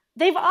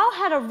 they've all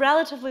had a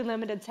relatively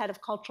limited set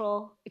of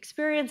cultural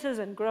experiences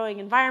and growing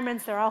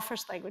environments. They're all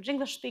first language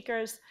English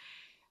speakers.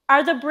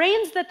 Are the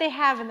brains that they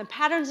have and the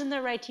patterns in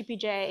their right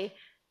TPJ,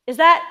 is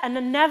that an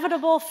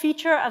inevitable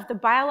feature of the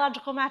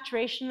biological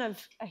maturation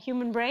of a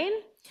human brain?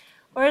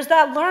 Or is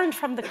that learned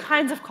from the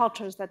kinds of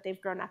cultures that they've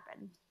grown up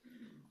in?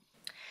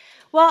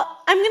 Well,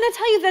 I'm going to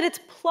tell you that it's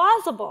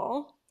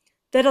plausible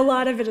that a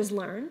lot of it is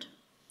learned.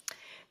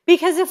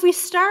 Because if we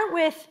start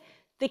with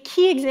the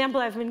key example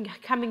I've been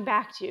coming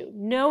back to,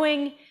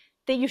 knowing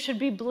that you should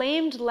be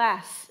blamed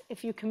less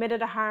if you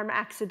committed a harm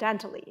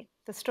accidentally,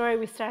 the story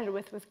we started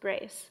with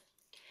Grace,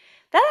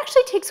 that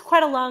actually takes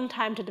quite a long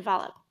time to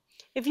develop.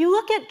 If you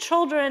look at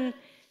children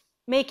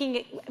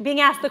being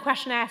asked the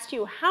question I asked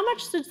you, how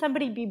much should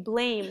somebody be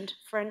blamed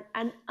for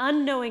an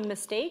unknowing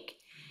mistake?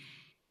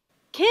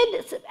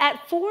 Kids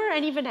at 4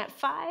 and even at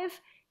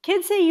 5,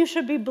 kids say you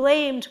should be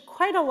blamed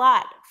quite a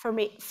lot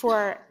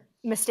for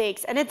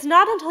mistakes. And it's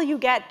not until you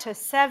get to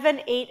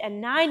 7, 8,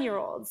 and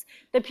 9-year-olds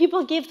that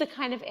people give the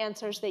kind of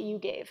answers that you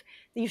gave.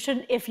 That you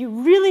shouldn't, if you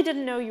really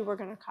didn't know you were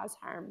going to cause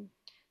harm,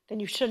 then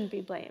you shouldn't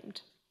be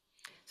blamed.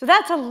 So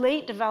that's a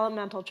late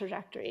developmental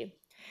trajectory.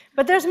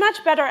 But there's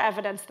much better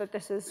evidence that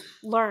this is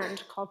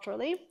learned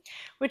culturally,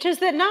 which is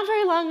that not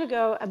very long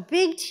ago, a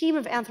big team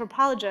of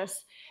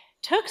anthropologists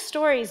took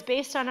stories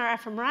based on our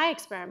fMRI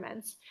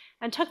experiments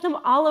and took them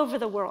all over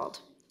the world,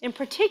 in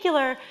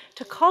particular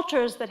to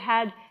cultures that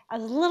had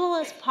as little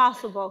as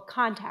possible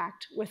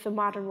contact with the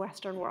modern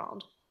Western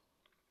world.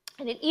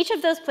 And in each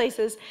of those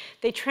places,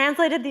 they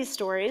translated these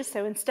stories.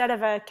 So instead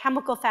of a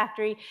chemical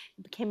factory,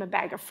 it became a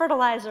bag of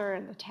fertilizer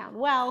in the town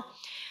well.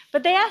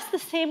 But they asked the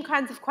same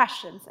kinds of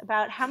questions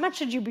about how much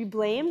should you be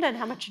blamed and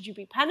how much should you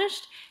be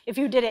punished if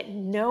you did it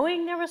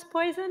knowing there was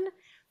poison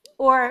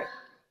or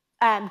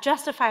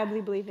justifiably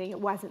believing it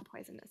wasn't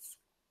poisonous.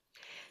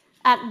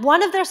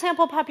 One of their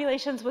sample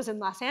populations was in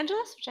Los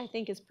Angeles, which I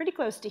think is pretty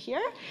close to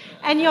here.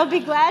 And you'll be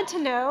glad to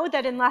know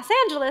that in Los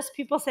Angeles,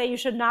 people say you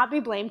should not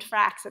be blamed for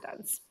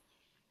accidents.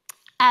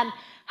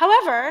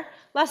 However,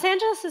 Los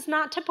Angeles is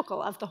not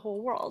typical of the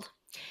whole world.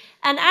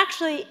 And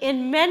actually,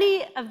 in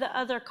many of the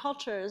other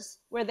cultures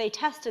where they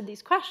tested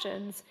these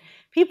questions,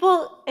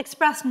 people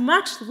expressed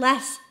much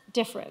less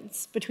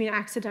difference between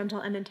accidental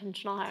and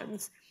intentional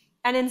harms.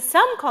 And in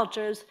some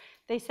cultures,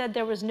 they said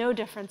there was no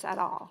difference at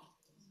all.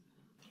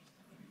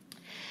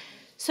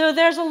 So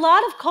there's a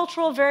lot of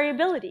cultural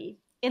variability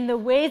in the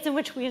ways in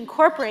which we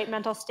incorporate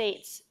mental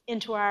states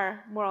into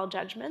our moral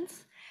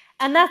judgments.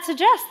 And that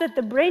suggests that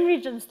the brain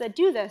regions that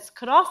do this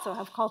could also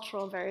have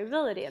cultural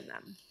variability in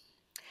them.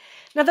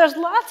 Now, there's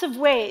lots of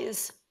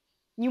ways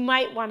you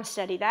might want to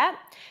study that.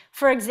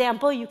 For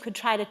example, you could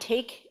try to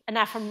take an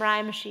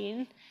fMRI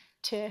machine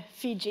to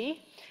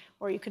Fiji,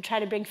 or you could try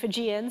to bring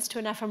Fijians to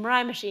an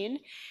fMRI machine.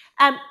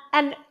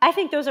 And I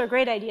think those are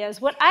great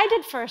ideas. What I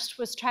did first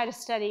was try to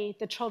study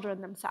the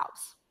children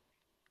themselves.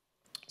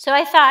 So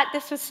I thought,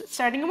 this was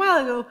starting a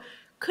while ago,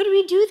 could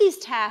we do these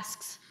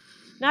tasks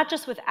not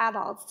just with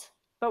adults,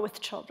 but with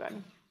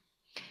children?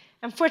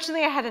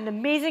 Unfortunately, I had an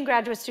amazing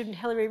graduate student,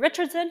 Hillary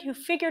Richardson, who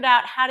figured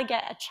out how to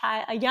get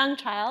a young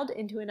child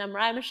into an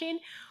MRI machine.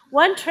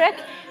 One trick,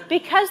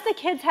 because the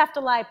kids have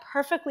to lie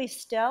perfectly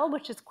still,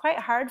 which is quite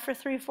hard for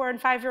 3-, 4-,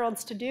 and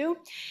 5-year-olds to do,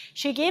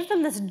 she gave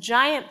them this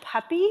giant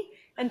puppy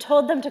and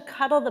told them to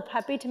cuddle the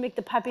puppy to make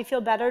the puppy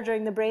feel better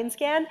during the brain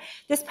scan.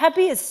 This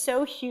puppy is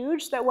so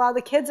huge that while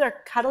the kids are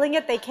cuddling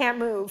it, they can't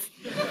move.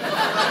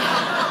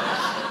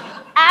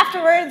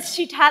 Afterwards,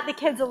 she taught the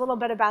kids a little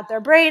bit about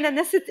their brain, and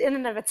this in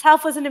and of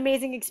itself was an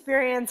amazing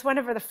experience. One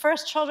of the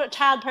first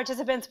child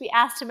participants, we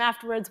asked him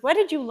afterwards, what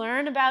did you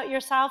learn about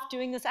yourself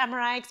doing this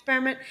MRI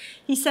experiment?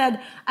 He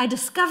said, I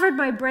discovered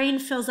my brain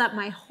fills up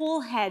my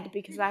whole head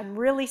because I'm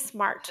really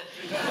smart.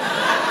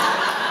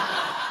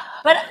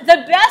 But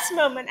the best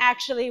moment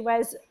actually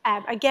was,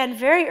 again,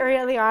 very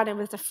early on. It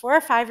was a 4- or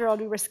 5-year-old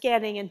we were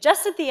scanning, and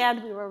just at the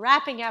end, we were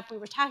wrapping up. We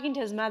were talking to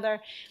his mother.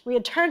 We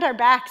had turned our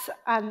backs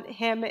on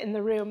him in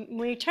the room. When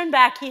we turned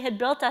back, he had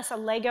built us a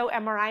Lego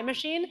MRI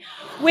machine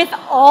with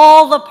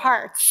all the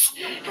parts.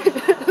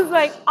 It was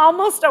like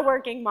almost a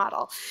working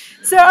model.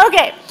 So,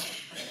 okay.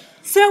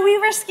 So we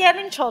were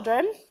scanning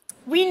children.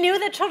 We knew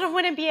that children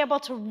wouldn't be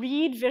able to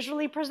read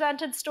visually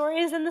presented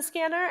stories in the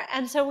scanner,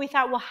 and so we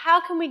thought, well,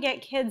 how can we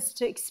get kids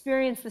to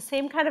experience the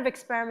same kind of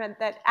experiment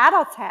that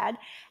adults had?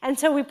 And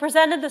so we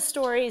presented the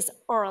stories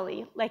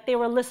orally, like they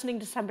were listening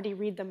to somebody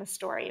read them a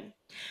story.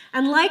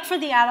 And like for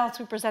the adults,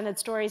 we presented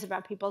stories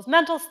about people's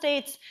mental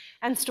states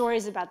and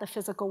stories about the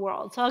physical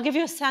world. So I'll give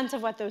you a sense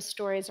of what those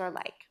stories are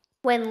like.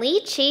 When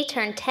Li Chi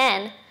turned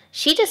 10,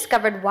 she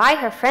discovered why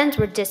her friends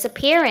were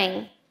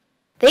disappearing.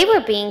 They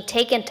were being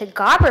taken to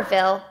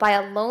Gobberville by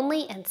a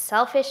lonely and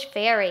selfish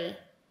fairy.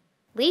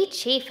 Li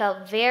Chi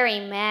felt very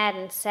mad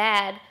and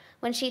sad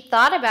when she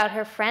thought about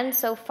her friends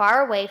so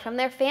far away from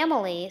their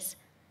families.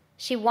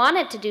 She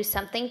wanted to do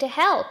something to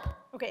help.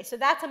 Okay, so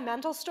that's a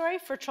mental story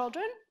for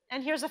children,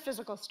 and here's a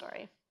physical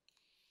story.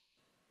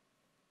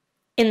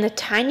 In the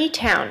tiny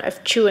town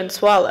of Chew and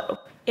Swallow,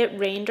 it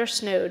rained or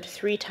snowed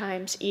 3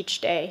 times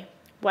each day,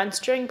 once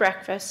during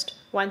breakfast,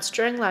 once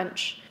during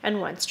lunch, and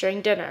once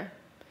during dinner.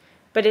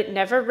 But it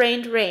never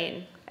rained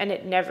rain, and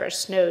it never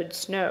snowed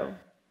snow.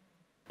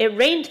 It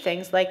rained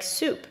things like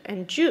soup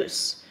and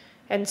juice,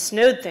 and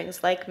snowed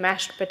things like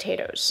mashed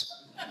potatoes.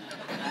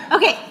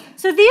 Okay,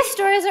 so these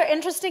stories are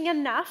interesting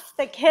enough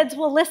that kids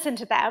will listen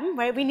to them,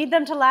 right? We need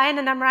them to lie in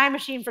an MRI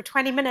machine for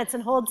 20 minutes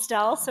and hold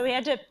still, so we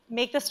had to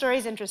make the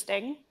stories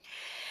interesting.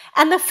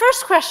 And the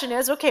first question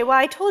is, okay, well,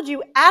 I told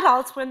you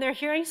adults, when they're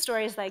hearing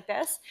stories like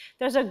this,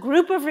 there's a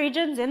group of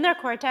regions in their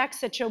cortex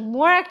that show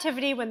more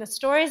activity when the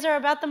stories are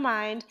about the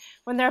mind,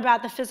 when they're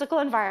about the physical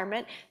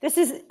environment. This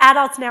is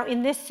adults now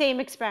in this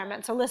same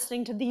experiment, so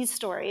listening to these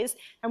stories,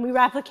 and we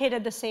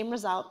replicated the same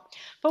result.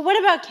 But what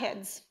about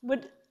kids?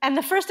 And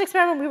the first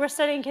experiment, we were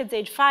studying kids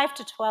age 5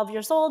 to 12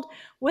 years old.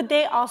 Would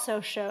they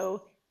also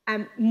show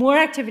more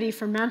activity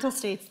for mental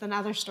states than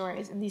other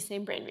stories in these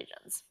same brain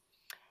regions?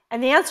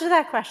 And the answer to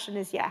that question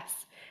is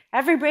yes.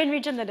 Every brain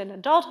region that in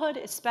adulthood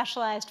is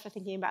specialized for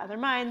thinking about other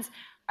minds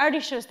already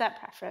shows that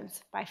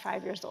preference by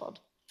 5 years old.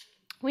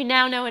 We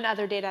now know in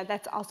other data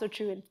that's also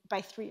true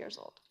by 3 years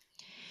old.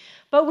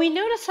 But we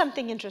noticed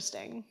something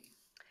interesting.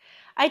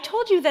 I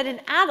told you that in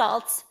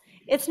adults,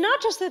 it's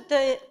not just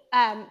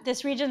that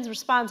this region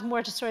responds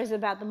more to stories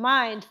about the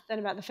mind than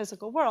about the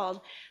physical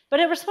world,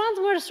 but it responds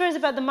more to stories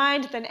about the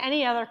mind than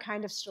any other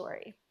kind of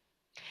story.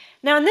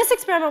 Now, in this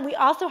experiment, we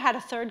also had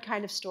a third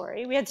kind of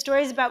story. We had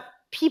stories about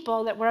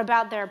people that were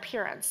about their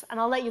appearance, and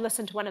I'll let you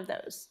listen to one of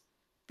those.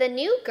 The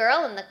new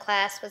girl in the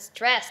class was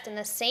dressed in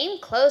the same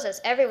clothes as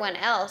everyone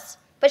else,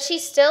 but she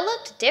still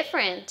looked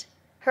different.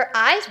 Her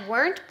eyes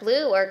weren't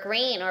blue or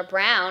green or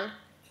brown.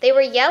 They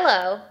were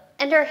yellow,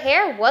 and her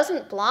hair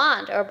wasn't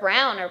blonde or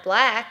brown or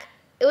black.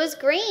 It was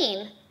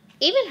green.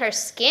 Even her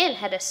skin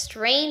had a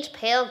strange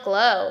pale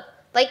glow,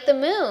 like the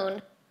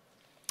moon.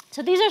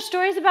 So these are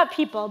stories about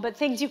people, but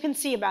things you can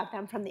see about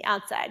them from the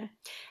outside.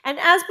 And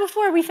as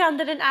before, we found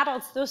that in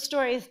adults, those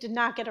stories did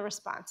not get a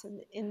response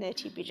in the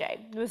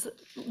TPJ. It was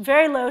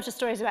very low to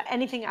stories about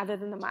anything other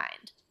than the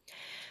mind.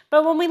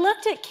 But when we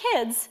looked at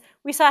kids,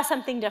 we saw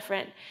something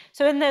different.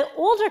 So in the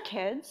older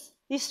kids,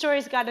 these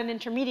stories got an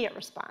intermediate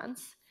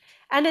response.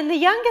 And in the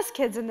youngest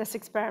kids in this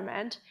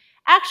experiment,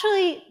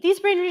 actually,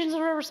 these brain regions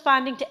were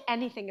responding to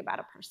anything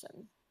about a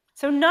person.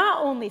 So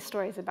not only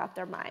stories about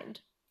their mind.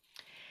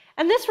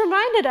 And this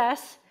reminded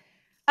us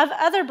of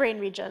other brain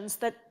regions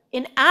that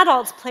in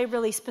adults play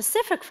really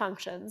specific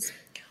functions.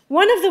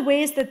 One of the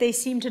ways that they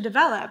seem to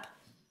develop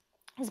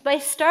is by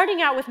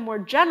starting out with more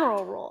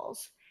general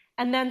roles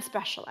and then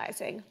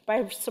specializing,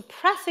 by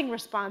suppressing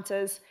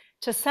responses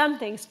to some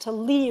things to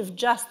leave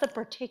just the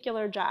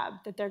particular job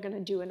that they're going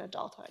to do in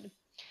adulthood.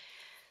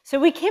 So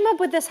we came up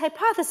with this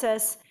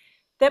hypothesis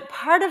that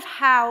part of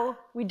how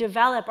we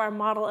develop our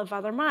model of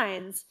other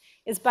minds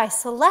is by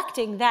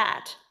selecting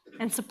that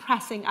and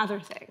suppressing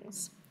other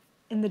things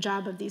in the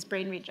job of these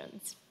brain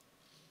regions.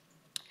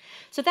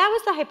 So that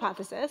was the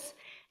hypothesis.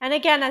 And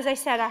again, as I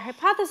said, our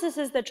hypothesis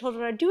is that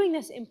children are doing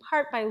this in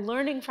part by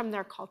learning from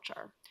their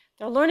culture.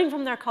 They're learning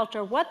from their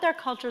culture what their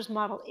culture's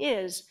model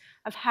is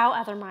of how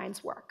other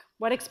minds work,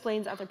 what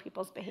explains other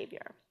people's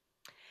behavior.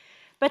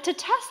 But to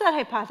test that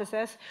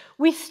hypothesis,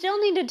 we still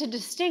needed to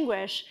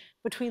distinguish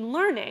between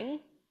learning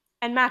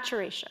and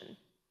maturation,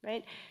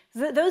 right?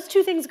 Those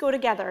two things go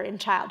together in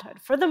childhood.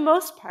 For the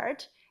most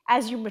part,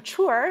 as you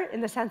mature,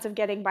 in the sense of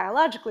getting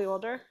biologically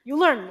older, you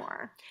learn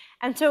more.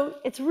 And so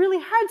it's really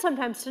hard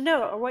sometimes to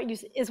know,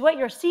 is what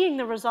you're seeing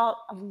the result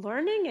of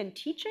learning and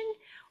teaching,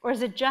 or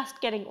is it just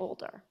getting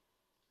older,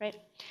 right?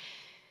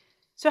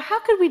 So how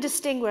could we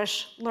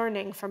distinguish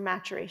learning from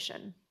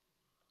maturation?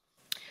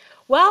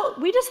 Well,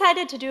 we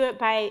decided to do it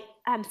by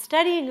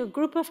studying a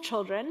group of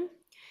children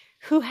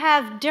who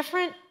have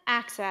different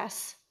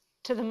access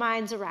to the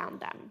minds around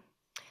them.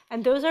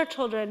 And those are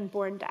children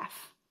born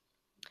deaf.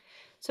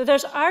 So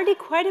there's already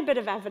quite a bit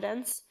of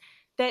evidence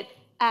that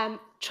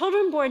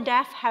children born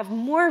deaf have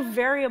more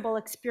variable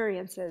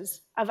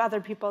experiences of other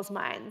people's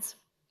minds.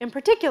 In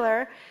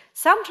particular,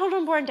 some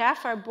children born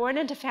deaf are born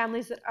into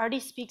families that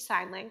already speak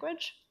sign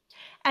language.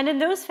 And in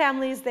those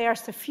families, they are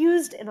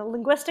suffused in a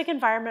linguistic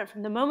environment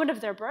from the moment of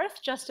their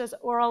birth, just as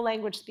oral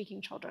language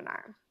speaking children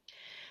are.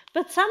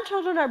 But some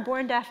children are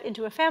born deaf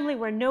into a family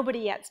where nobody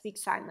yet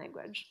speaks sign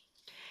language.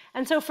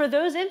 And so for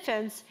those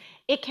infants,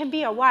 it can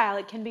be a while,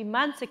 it can be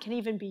months, it can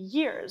even be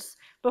years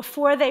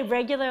before they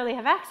regularly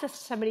have access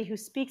to somebody who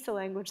speaks a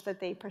language that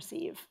they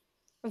perceive.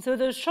 And so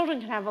those children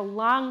can have a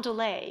long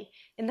delay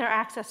in their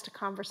access to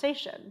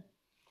conversation.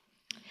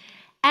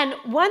 And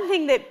one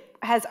thing that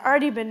has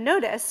already been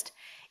noticed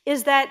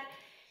is that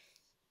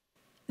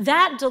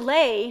that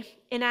delay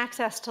in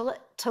access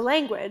to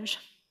language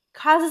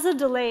causes a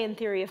delay in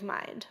theory of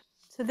mind.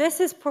 So this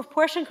is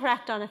proportion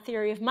correct on a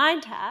theory of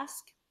mind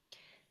task.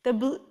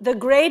 The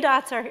gray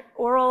dots are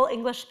oral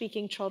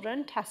English-speaking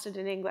children tested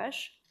in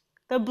English.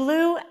 The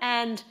blue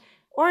and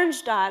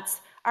orange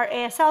dots are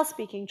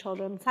ASL-speaking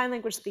children, sign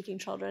language-speaking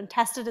children,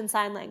 tested in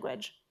sign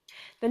language.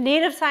 The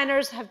native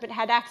signers have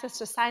had access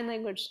to sign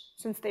language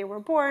since they were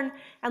born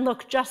and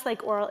look just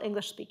like oral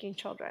English-speaking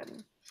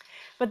children.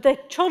 But the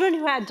children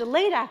who had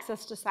delayed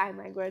access to sign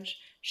language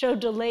showed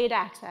delayed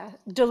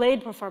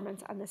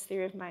performance on this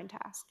theory of mind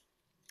task.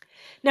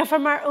 Now,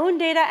 from our own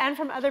data and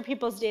from other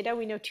people's data,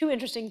 we know two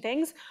interesting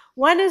things.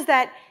 One is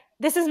that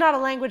this is not a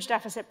language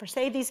deficit per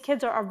se. These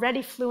kids are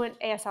already fluent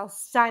ASL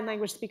sign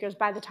language speakers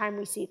by the time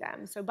we see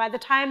them. So by the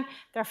time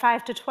they're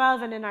 5 to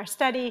 12, and in our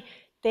study,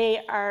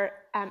 they are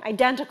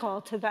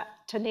identical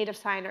to native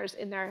signers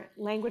in their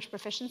language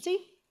proficiency.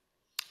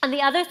 And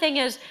the other thing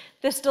is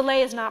this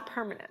delay is not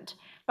permanent.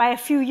 By a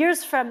few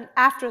years from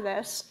after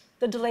this,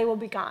 the delay will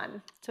be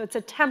gone. So it's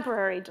a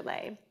temporary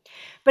delay.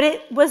 But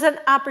it was an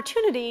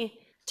opportunity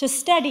to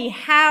study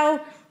how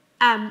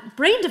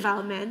brain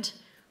development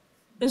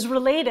is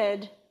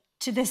related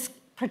to this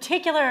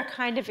particular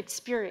kind of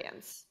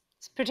experience,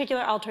 this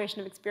particular alteration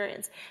of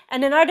experience.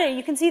 And in our data,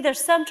 you can see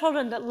there's some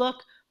children that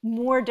look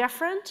more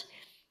different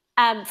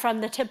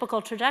from the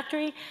typical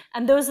trajectory,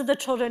 and those are the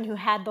children who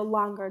had the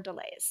longer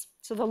delays.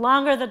 So the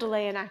longer the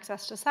delay in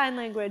access to sign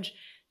language,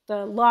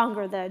 the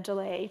longer the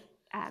delay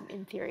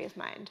in theory of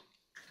mind.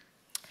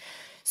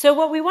 So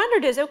what we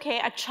wondered is, okay,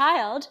 a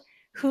child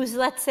who's,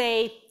 let's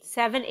say,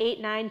 7,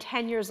 8, 9,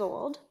 10 years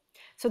old,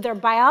 so their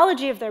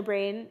biology of their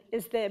brain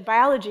is the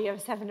biology of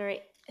a 7,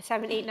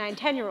 8, 9,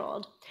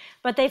 10-year-old,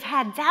 but they've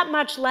had that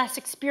much less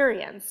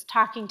experience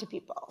talking to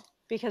people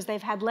because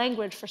they've had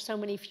language for so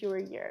many fewer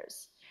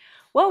years.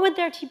 What would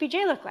their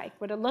TPJ look like?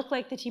 Would it look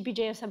like the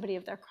TPJ of somebody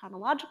of their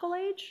chronological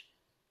age,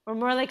 or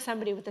more like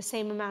somebody with the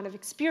same amount of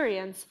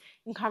experience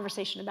in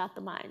conversation about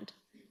the mind?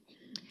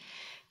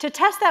 To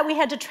test that, we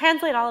had to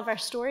translate all of our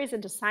stories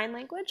into sign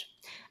language.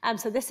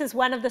 So this is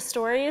one of the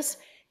stories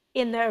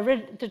in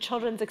the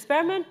children's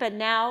experiment, but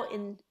now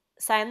in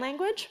sign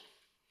language.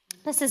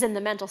 This is in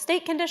the mental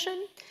state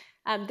condition.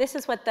 This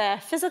is what the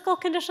physical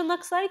condition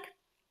looks like.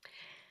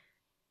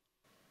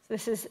 So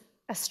this is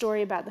a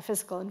story about the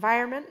physical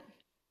environment.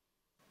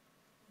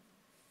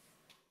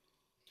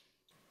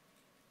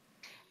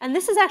 And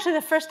this is actually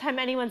the first time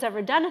anyone's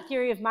ever done a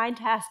theory of mind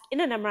task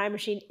in an MRI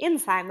machine in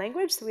sign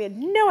language, so we had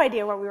no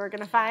idea what we were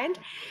going to find.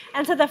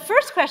 And so the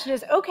first question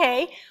is,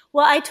 okay,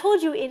 well, I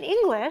told you in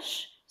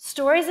English,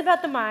 stories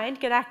about the mind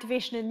get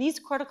activation in these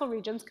cortical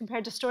regions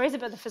compared to stories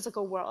about the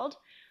physical world.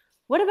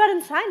 What about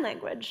in sign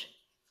language?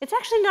 It's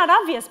actually not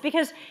obvious,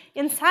 because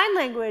in sign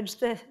language,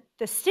 the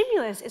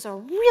stimulus is a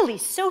really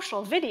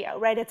social video,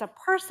 right? It's a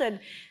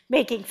person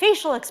making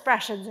facial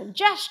expressions and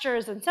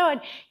gestures and so on.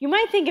 You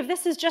might think if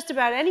this is just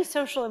about any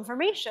social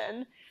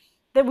information,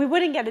 that we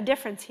wouldn't get a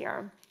difference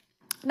here.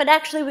 But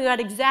actually, we got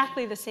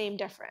exactly the same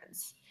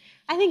difference.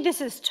 I think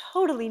this is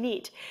totally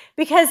neat,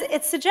 because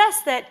it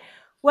suggests that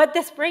what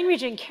this brain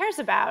region cares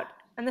about,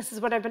 and this is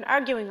what I've been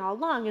arguing all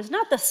along, is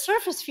not the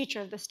surface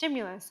feature of the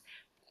stimulus,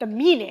 the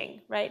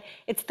meaning, right?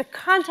 It's the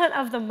content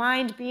of the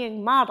mind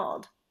being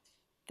modeled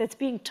that's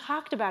being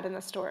talked about in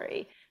the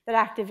story that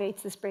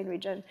activates this brain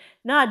region,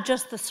 not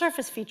just the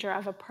surface feature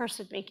of a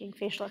person making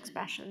facial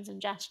expressions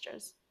and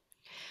gestures.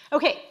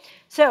 Okay,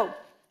 so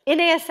in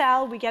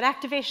ASL, we get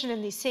activation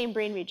in these same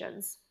brain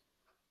regions.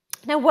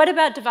 Now, what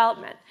about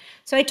development?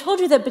 So I told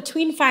you that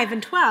between 5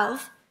 and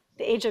 12,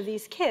 the age of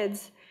these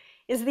kids,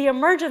 is the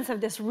emergence of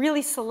this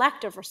really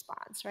selective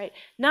response, right?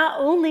 Not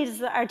only does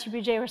the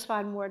RTBJ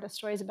respond more to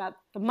stories about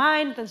the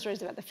mind than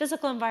stories about the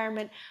physical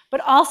environment,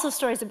 but also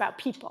stories about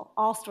people,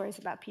 all stories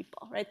about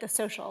people, right? The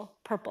social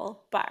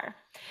purple bar.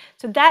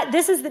 So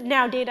this is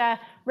now data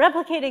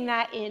replicating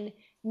that in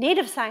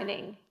native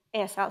signing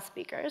ASL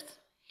speakers.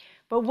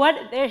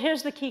 But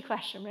here's the key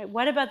question, right?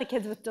 What about the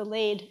kids with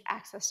delayed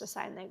access to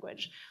sign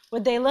language?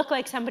 Would they look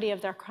like somebody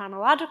of their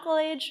chronological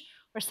age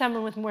or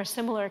someone with more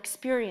similar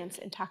experience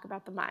in talk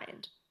about the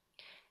mind?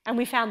 And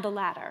we found the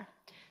latter.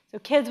 So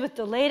kids with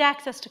delayed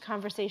access to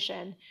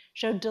conversation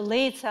showed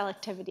delayed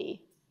selectivity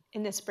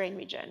in this brain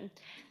region.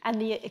 And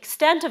the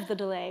extent of the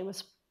delay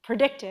was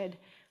predicted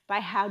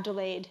by how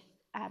delayed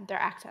their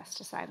access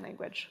to sign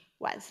language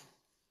was.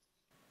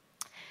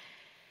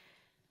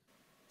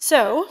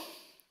 So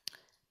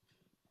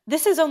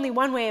this is only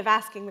one way of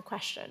asking the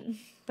question,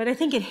 but I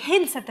think it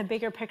hints at the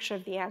bigger picture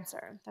of the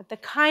answer, that the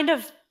kind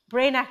of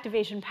brain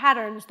activation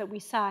patterns that we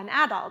saw in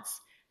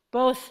adults,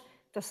 both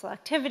the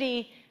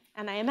selectivity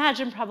and I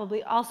imagine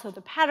probably also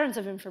the patterns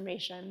of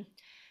information,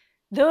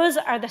 those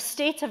are the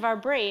states of our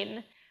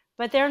brain,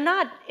 but they're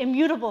not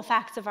immutable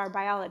facts of our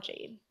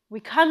biology. We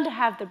come to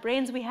have the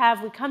brains we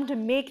have, we come to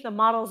make the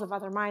models of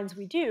other minds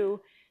we do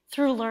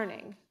through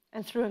learning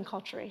and through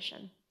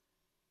enculturation.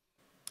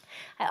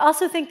 I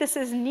also think this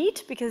is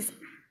neat because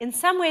in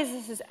some ways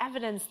this is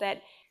evidence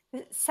that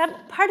some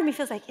part of me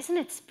feels like, isn't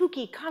it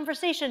spooky?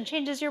 Conversation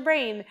changes your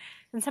brain.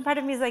 And some part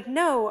of me is like,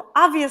 no,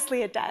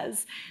 obviously it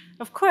does.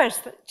 Of course.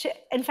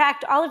 In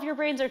fact, all of your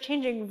brains are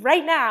changing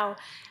right now.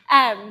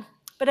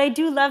 But I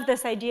do love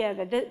this idea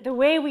that the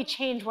way we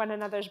change one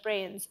another's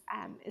brains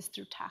is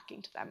through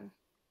talking to them.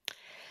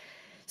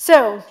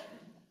 So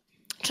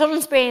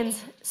children's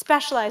brains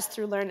specialize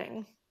through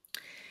learning.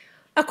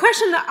 A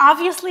question that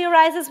obviously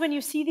arises when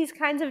you see these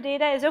kinds of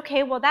data is,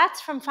 okay, well,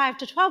 that's from 5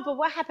 to 12, but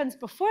what happens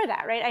before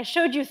that, right? I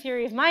showed you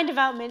theory of mind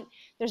development.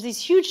 There's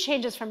these huge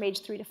changes from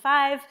age 3 to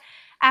 5.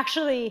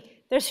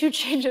 Actually, there's huge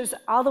changes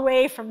all the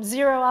way from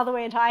 0 all the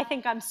way until I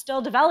think I'm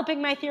still developing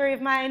my theory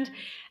of mind.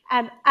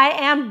 I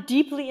am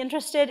deeply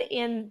interested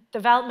in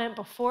development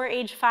before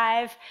age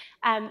 5.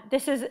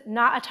 This is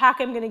not a talk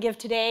I'm going to give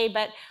today,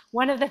 but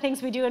one of the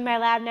things we do in my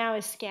lab now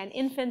is scan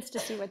infants to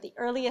see what the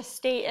earliest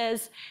state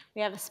is.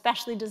 We have a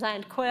specially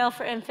designed coil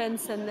for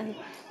infants, and then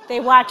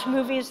they watch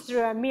movies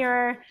through a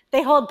mirror.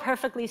 They hold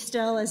perfectly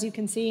still, as you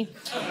can see.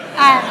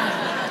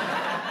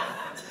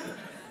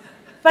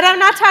 But I'm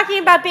not talking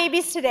about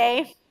babies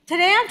today.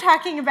 Today I'm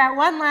talking about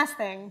one last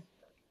thing.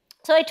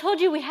 So I told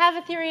you we have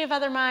a theory of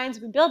other minds,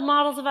 we build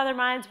models of other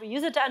minds, we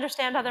use it to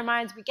understand other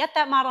minds, we get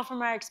that model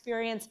from our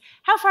experience.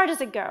 How far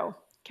does it go?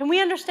 Can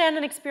we understand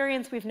an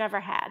experience we've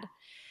never had?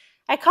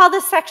 I call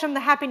this section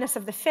the happiness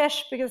of the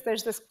fish because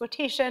there's this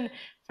quotation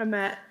from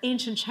an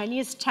ancient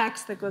Chinese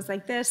text that goes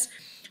like this.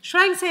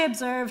 Shuangzi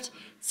observed,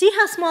 see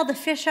how small the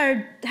fish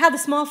are, how the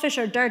small fish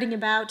are darting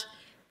about.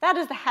 That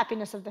is the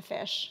happiness of the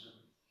fish.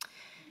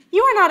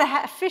 You are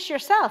not a fish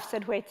yourself,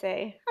 said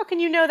Huizhe. How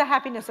can you know the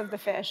happiness of the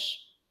fish?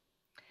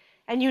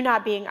 And you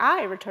not being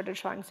I, retorted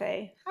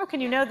Shuangzi. How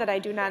can you know that I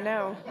do not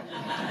know?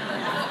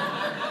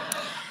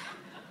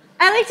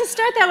 I like to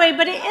start that way,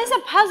 but it is a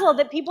puzzle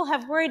that people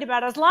have worried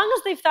about. As long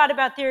as they've thought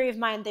about theory of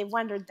mind, they've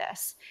wondered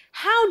this.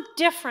 How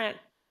different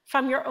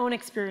from your own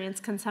experience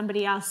can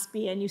somebody else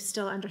be and you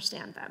still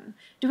understand them?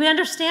 Do we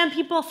understand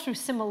people through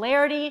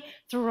similarity,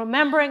 through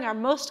remembering our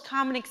most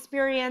common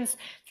experience,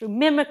 through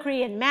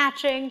mimicry and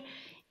matching?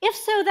 If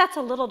so, that's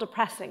a little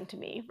depressing to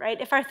me, right?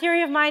 If our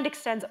theory of mind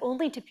extends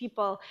only to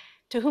people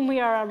to whom we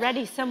are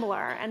already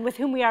similar and with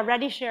whom we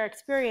already share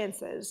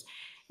experiences,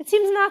 it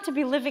seems not to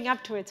be living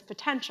up to its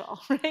potential,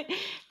 right?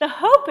 The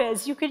hope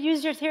is you could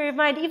use your theory of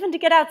mind even to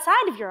get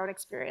outside of your own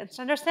experience,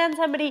 to understand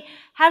somebody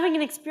having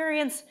an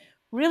experience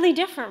really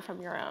different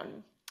from your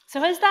own.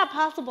 So is that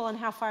possible, and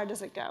how far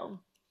does it go?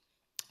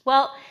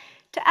 Well,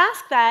 to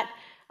ask that,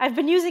 I've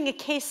been using a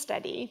case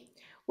study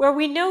where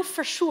we know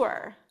for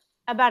sure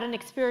about an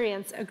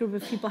experience a group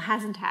of people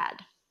hasn't had.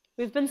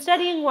 We've been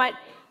studying what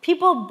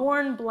people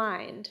born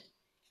blind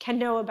can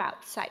know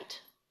about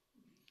sight.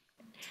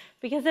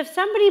 Because if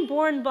somebody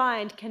born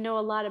blind can know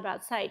a lot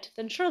about sight,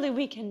 then surely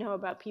we can know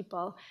about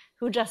people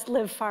who just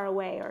live far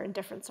away or in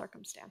different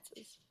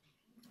circumstances.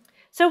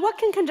 So what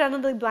can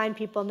congenitally blind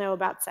people know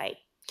about sight?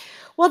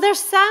 Well, there's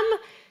some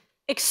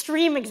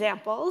extreme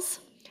examples.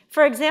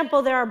 For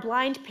example, there are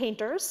blind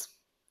painters.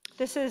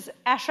 This is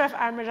Ashraf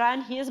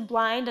Armajan. He is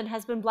blind and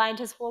has been blind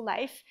his whole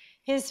life.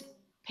 His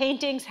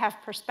paintings have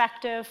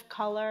perspective,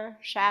 color,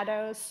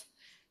 shadows.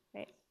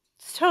 Right?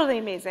 It's totally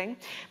amazing.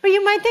 But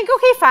you might think,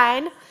 okay,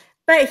 fine.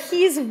 But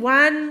he's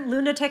one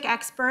lunatic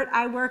expert.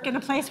 I work in a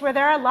place where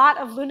there are a lot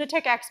of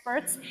lunatic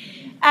experts.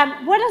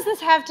 What does this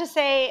have to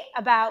say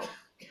about,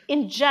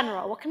 in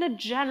general, what can a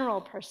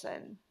general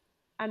person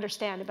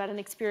understand about an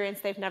experience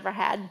they've never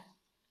had?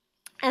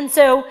 And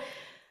so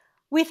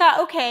we thought,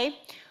 okay,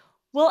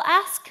 we'll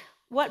ask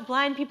what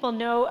blind people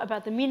know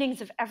about the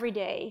meanings of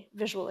everyday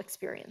visual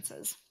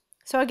experiences.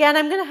 So again,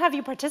 I'm going to have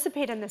you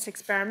participate in this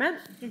experiment.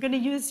 You're going to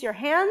use your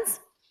hands.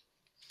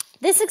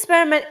 This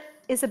experiment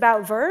is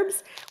about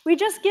verbs. We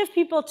just give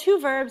people 2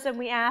 verbs and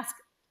we ask,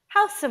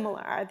 how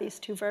similar are these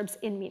 2 verbs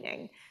in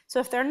meaning? So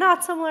if they're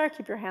not similar,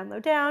 keep your hand low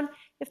down.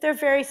 If they're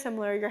very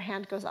similar, your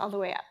hand goes all the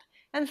way up.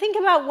 And think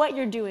about what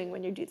you're doing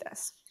when you do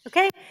this,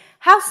 okay?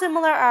 How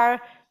similar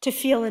are to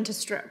feel and to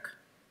stroke?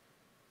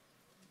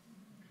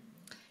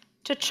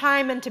 To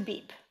chime and to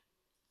beep?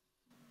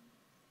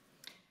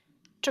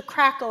 To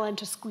crackle and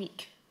to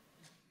squeak?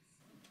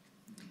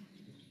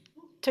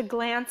 To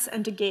glance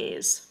and to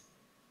gaze?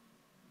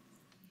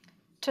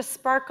 To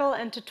sparkle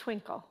and to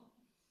twinkle?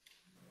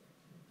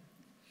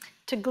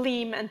 To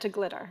gleam and to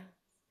glitter?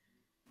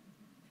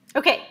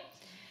 Okay,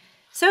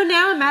 so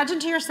now imagine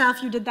to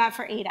yourself you did that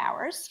for 8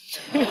 hours,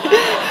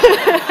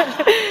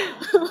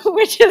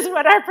 which is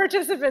what our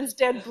participants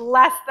did,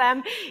 bless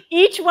them.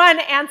 Each one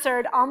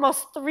answered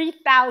almost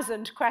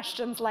 3,000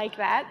 questions like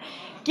that,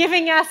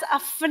 giving us a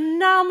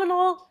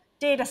phenomenal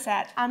data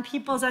set on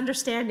people's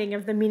understanding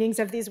of the meanings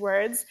of these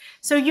words.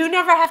 So you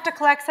never have to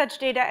collect such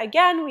data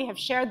again. We have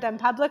shared them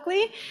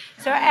publicly.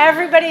 So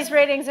everybody's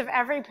ratings of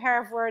every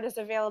pair of words is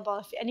available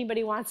if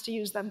anybody wants to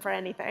use them for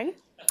anything.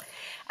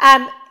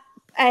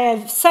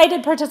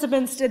 Sighted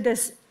participants did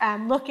this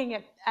looking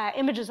at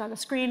images on a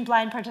screen.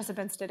 Blind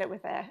participants did it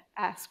with a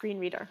screen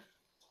reader.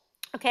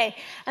 Okay,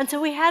 and so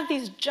we have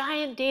these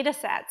giant data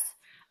sets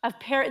of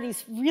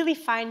these really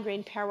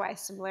fine-grained pairwise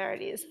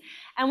similarities.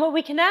 And what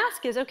we can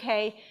ask is,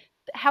 okay,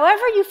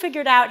 however you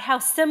figured out how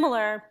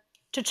similar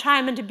to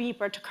chime and to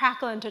beep or to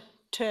crackle and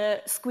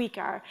to squeak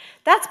are,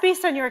 that's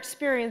based on your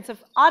experience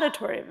of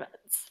auditory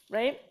events,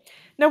 right?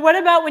 Now, what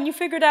about when you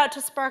figured out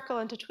to sparkle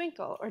and to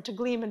twinkle or to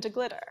gleam and to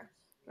glitter,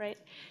 right?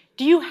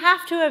 Do you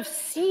have to have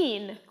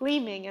seen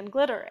gleaming and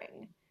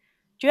glittering?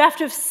 Do you have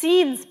to have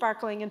seen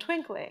sparkling and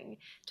twinkling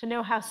to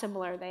know how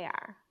similar they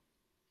are?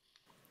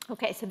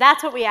 Okay, so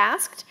that's what we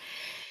asked.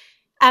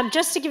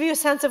 Just to give you a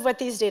sense of what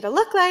these data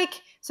look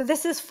like, so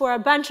this is for a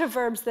bunch of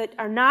verbs that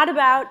are not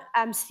about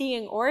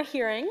seeing or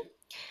hearing.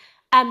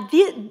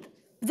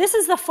 This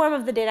is the form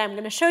of the data I'm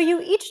going to show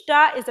you. Each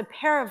dot is a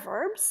pair of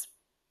verbs.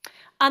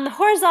 On the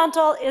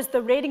horizontal is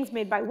the ratings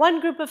made by one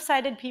group of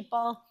sighted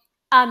people.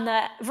 On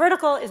the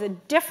vertical is a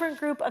different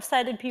group of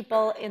sighted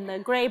people in the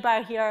gray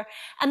bar here.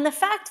 And the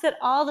fact that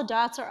all the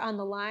dots are on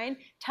the line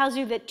tells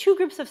you that 2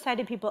 groups of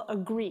sighted people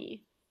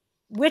agree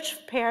which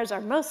pairs are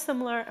most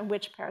similar and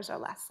which pairs are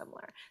less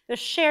similar. There's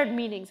shared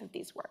meanings of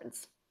these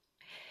words.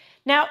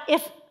 Now,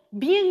 if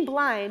being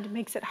blind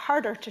makes it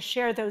harder to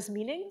share those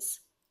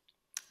meanings,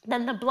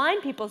 then the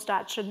blind people's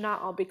dots should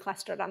not all be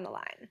clustered on the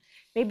line.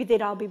 Maybe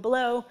they'd all be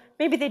below,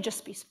 maybe they'd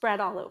just be spread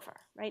all over,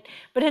 right?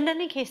 But in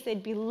any case,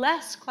 they'd be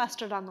less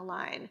clustered on the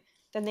line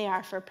than they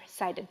are for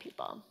sighted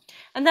people.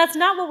 And that's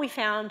not what we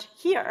found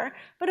here,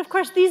 but of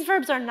course, these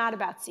verbs are not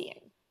about seeing,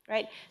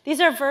 right?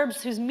 These are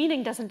verbs whose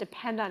meaning doesn't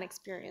depend on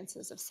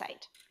experiences of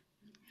sight.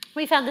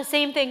 We found the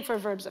same thing for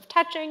verbs of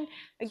touching.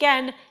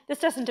 Again, this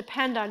doesn't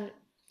depend on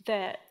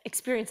the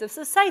experience of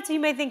sight, so you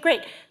may think,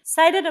 great,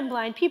 sighted and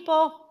blind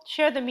people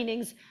share the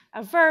meanings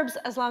of verbs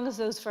as long as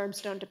those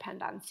verbs don't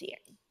depend on seeing.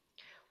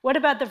 What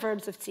about the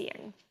verbs of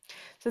seeing?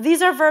 So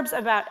these are verbs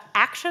about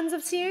actions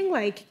of seeing,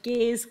 like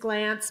gaze,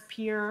 glance,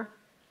 peer.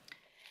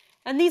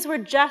 And these were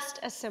just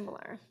as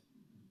similar.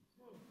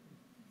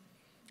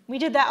 We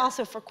did that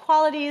also for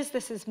qualities.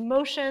 This is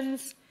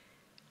motions,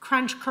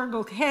 crunch,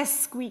 gurgle,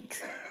 hiss, squeak,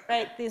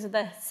 right? These are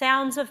the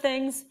sounds of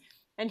things.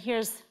 And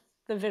here's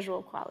the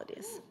visual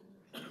qualities.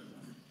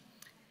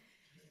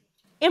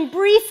 In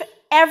brief,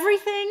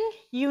 everything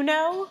you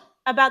know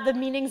about the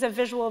meanings of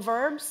visual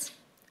verbs,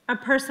 a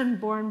person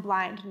born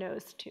blind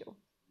knows too.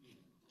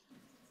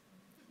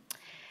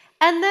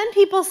 And then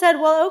people said,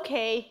 well,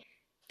 okay,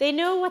 they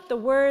know how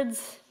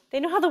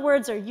the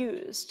words are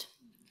used,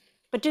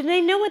 but do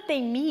they know what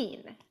they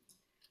mean?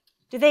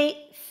 Do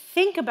they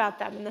think about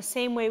them in the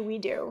same way we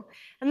do?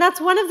 And that's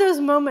one of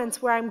those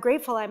moments where I'm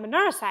grateful I'm a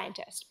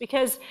neuroscientist,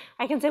 because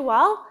I can say,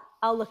 well,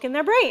 I'll look in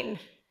their brain,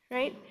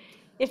 right?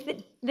 If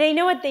they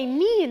know what they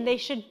mean, they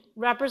should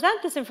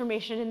represent this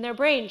information in their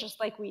brain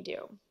just like we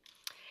do.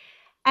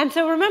 And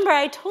so remember,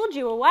 I told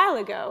you a while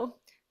ago,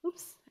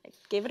 oops, I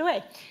gave it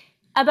away,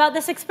 about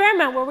this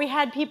experiment where we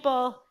had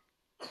people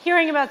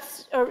hearing about,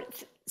 or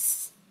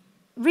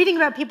reading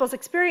about people's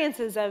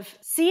experiences of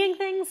seeing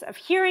things, of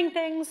hearing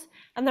things,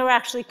 and there were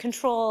actually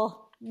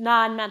control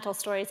non-mental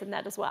stories in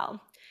that as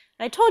well.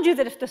 And I told you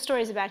that if the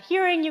story is about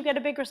hearing, you get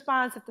a big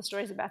response. If the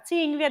story is about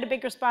seeing, you get a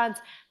big response.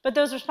 But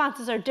those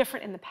responses are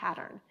different in the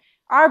pattern.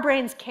 Our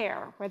brains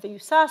care whether you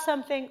saw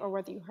something or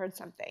whether you heard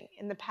something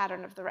in the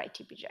pattern of the right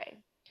TPJ.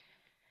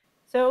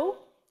 So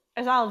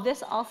is all of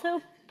this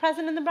also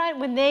present in the brain?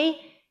 When they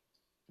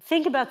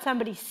think about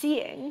somebody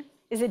seeing,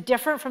 is it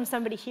different from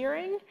somebody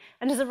hearing?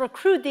 And does it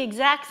recruit the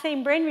exact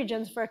same brain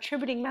regions for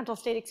attributing mental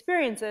state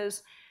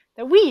experiences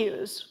that we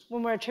use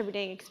when we're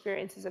attributing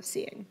experiences of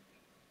seeing?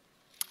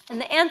 And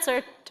the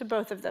answer to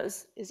both of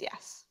those is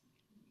yes.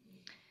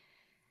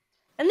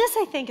 And this,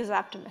 I think, is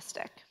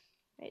optimistic.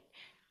 Right?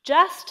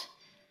 Just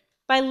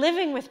by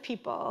living with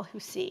people who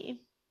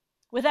see,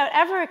 without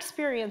ever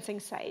experiencing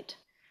sight,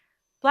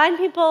 blind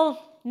people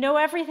know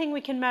everything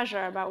we can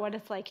measure about what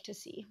it's like to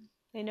see.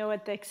 They know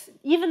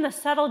even the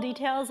subtle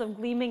details of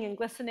gleaming and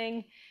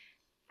glistening,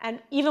 and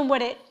even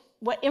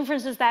what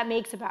inferences that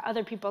makes about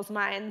other people's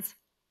minds.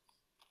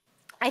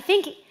 I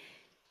think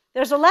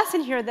there's a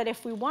lesson here that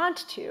if we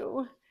want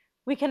to,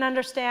 we can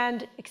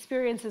understand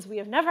experiences we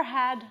have never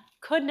had,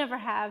 could never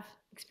have,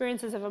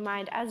 experiences of a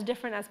mind as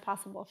different as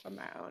possible from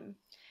our own.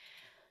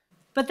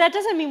 But that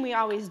doesn't mean we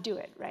always do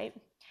it, right?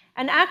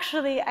 And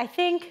actually, I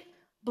think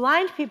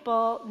blind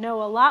people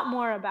know a lot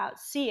more about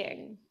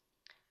seeing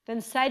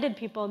than sighted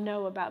people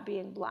know about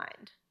being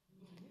blind.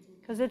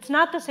 Because it's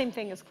not the same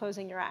thing as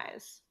closing your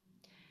eyes.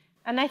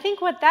 And I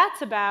think what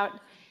that's about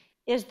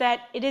is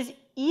that it is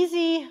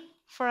easy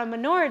for a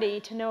minority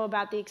to know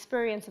about the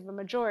experience of a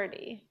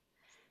majority.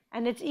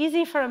 And it's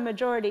easy for a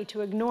majority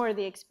to ignore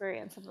the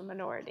experience of a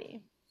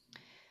minority.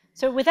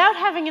 So without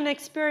having an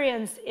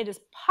experience, it is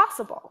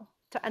possible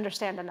to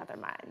understand another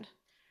mind.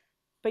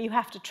 But you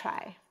have to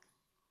try.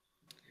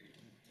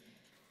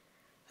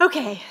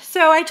 Okay,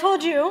 so I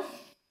told you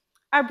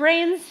our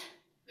brains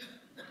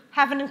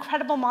have an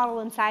incredible model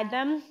inside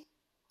them,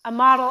 a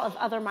model of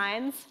other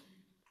minds.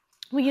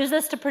 We use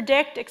this to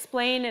predict,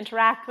 explain,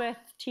 interact with,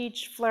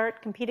 teach,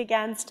 flirt, compete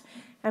against,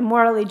 and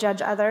morally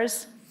judge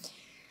others.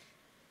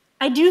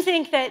 I do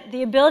think that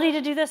the ability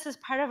to do this is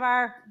part of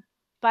our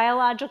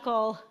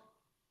biological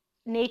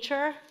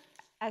nature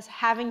as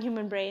having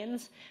human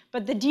brains,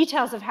 but the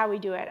details of how we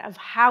do it, of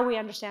how we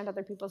understand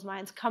other people's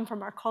minds, come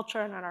from our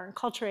culture and are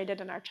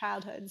enculturated in our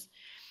childhoods.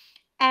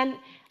 And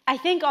I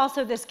think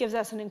also this gives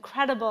us an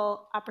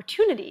incredible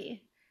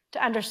opportunity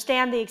to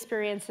understand the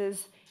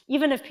experiences,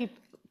 even of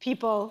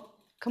people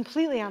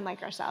completely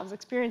unlike ourselves,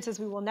 experiences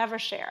we will never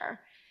share.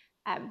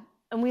 And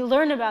we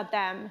learn about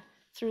them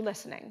through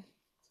listening.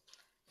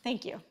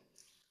 Thank you.